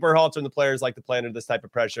maybe Greg Berhalter and the players like to play under this type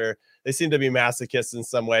of pressure. They seem to be masochists in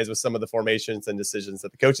some ways with some of the formations and decisions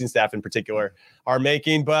that the coaching staff in particular are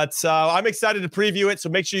making. But I'm excited to preview it. So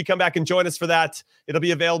make sure you come back and join us for that. It'll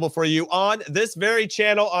be available for you on this very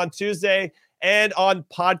channel on Tuesday and on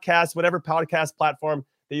podcast, whatever podcast platform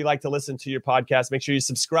that you like to listen to your podcast. Make sure you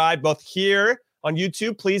subscribe both here on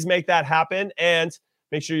YouTube. Please make that happen, and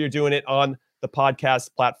make sure you're doing it on the podcast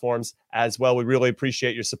platforms as well. We really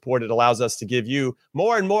appreciate your support. It allows us to give you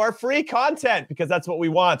more and more free content, because that's what we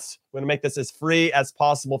want. We're going to make this as free as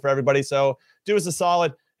possible for everybody. So do us a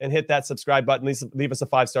solid and hit that subscribe button. Leave us a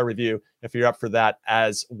 5-star review if you're up for that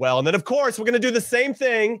as well. And then, of course, we're going to do the same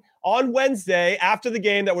thing on Wednesday after the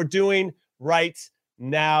game that we're doing right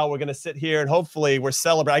now. We're going to sit here and hopefully we're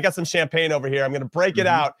celebrating. I got some champagne over here. I'm going to break it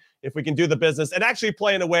out if we can do the business and actually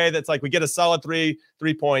play in a way that's like we get a solid three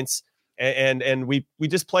points, and we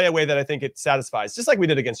just play a way that I think it satisfies, just like we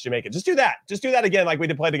did against Jamaica. Just do that again like we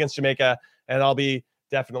did play against Jamaica, and I'll be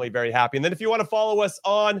definitely very happy. And then if you want to follow us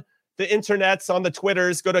on the internets, on the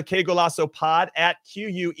Twitters, go to Golasso Pod, at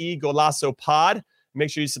QUE Golasso Pod.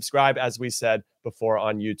 Make sure you subscribe, as we said before,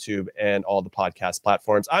 on YouTube and all the podcast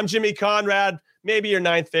platforms. I'm Jimmy Conrad, maybe your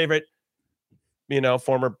 9th favorite,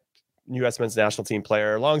 former U.S. men's national team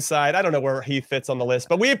player, alongside, I don't know where Heath fits on the list,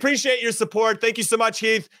 but we appreciate your support. Thank you so much,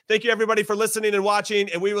 Heath. Thank you, everybody, for listening and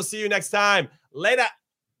watching, and we will see you next time. Later.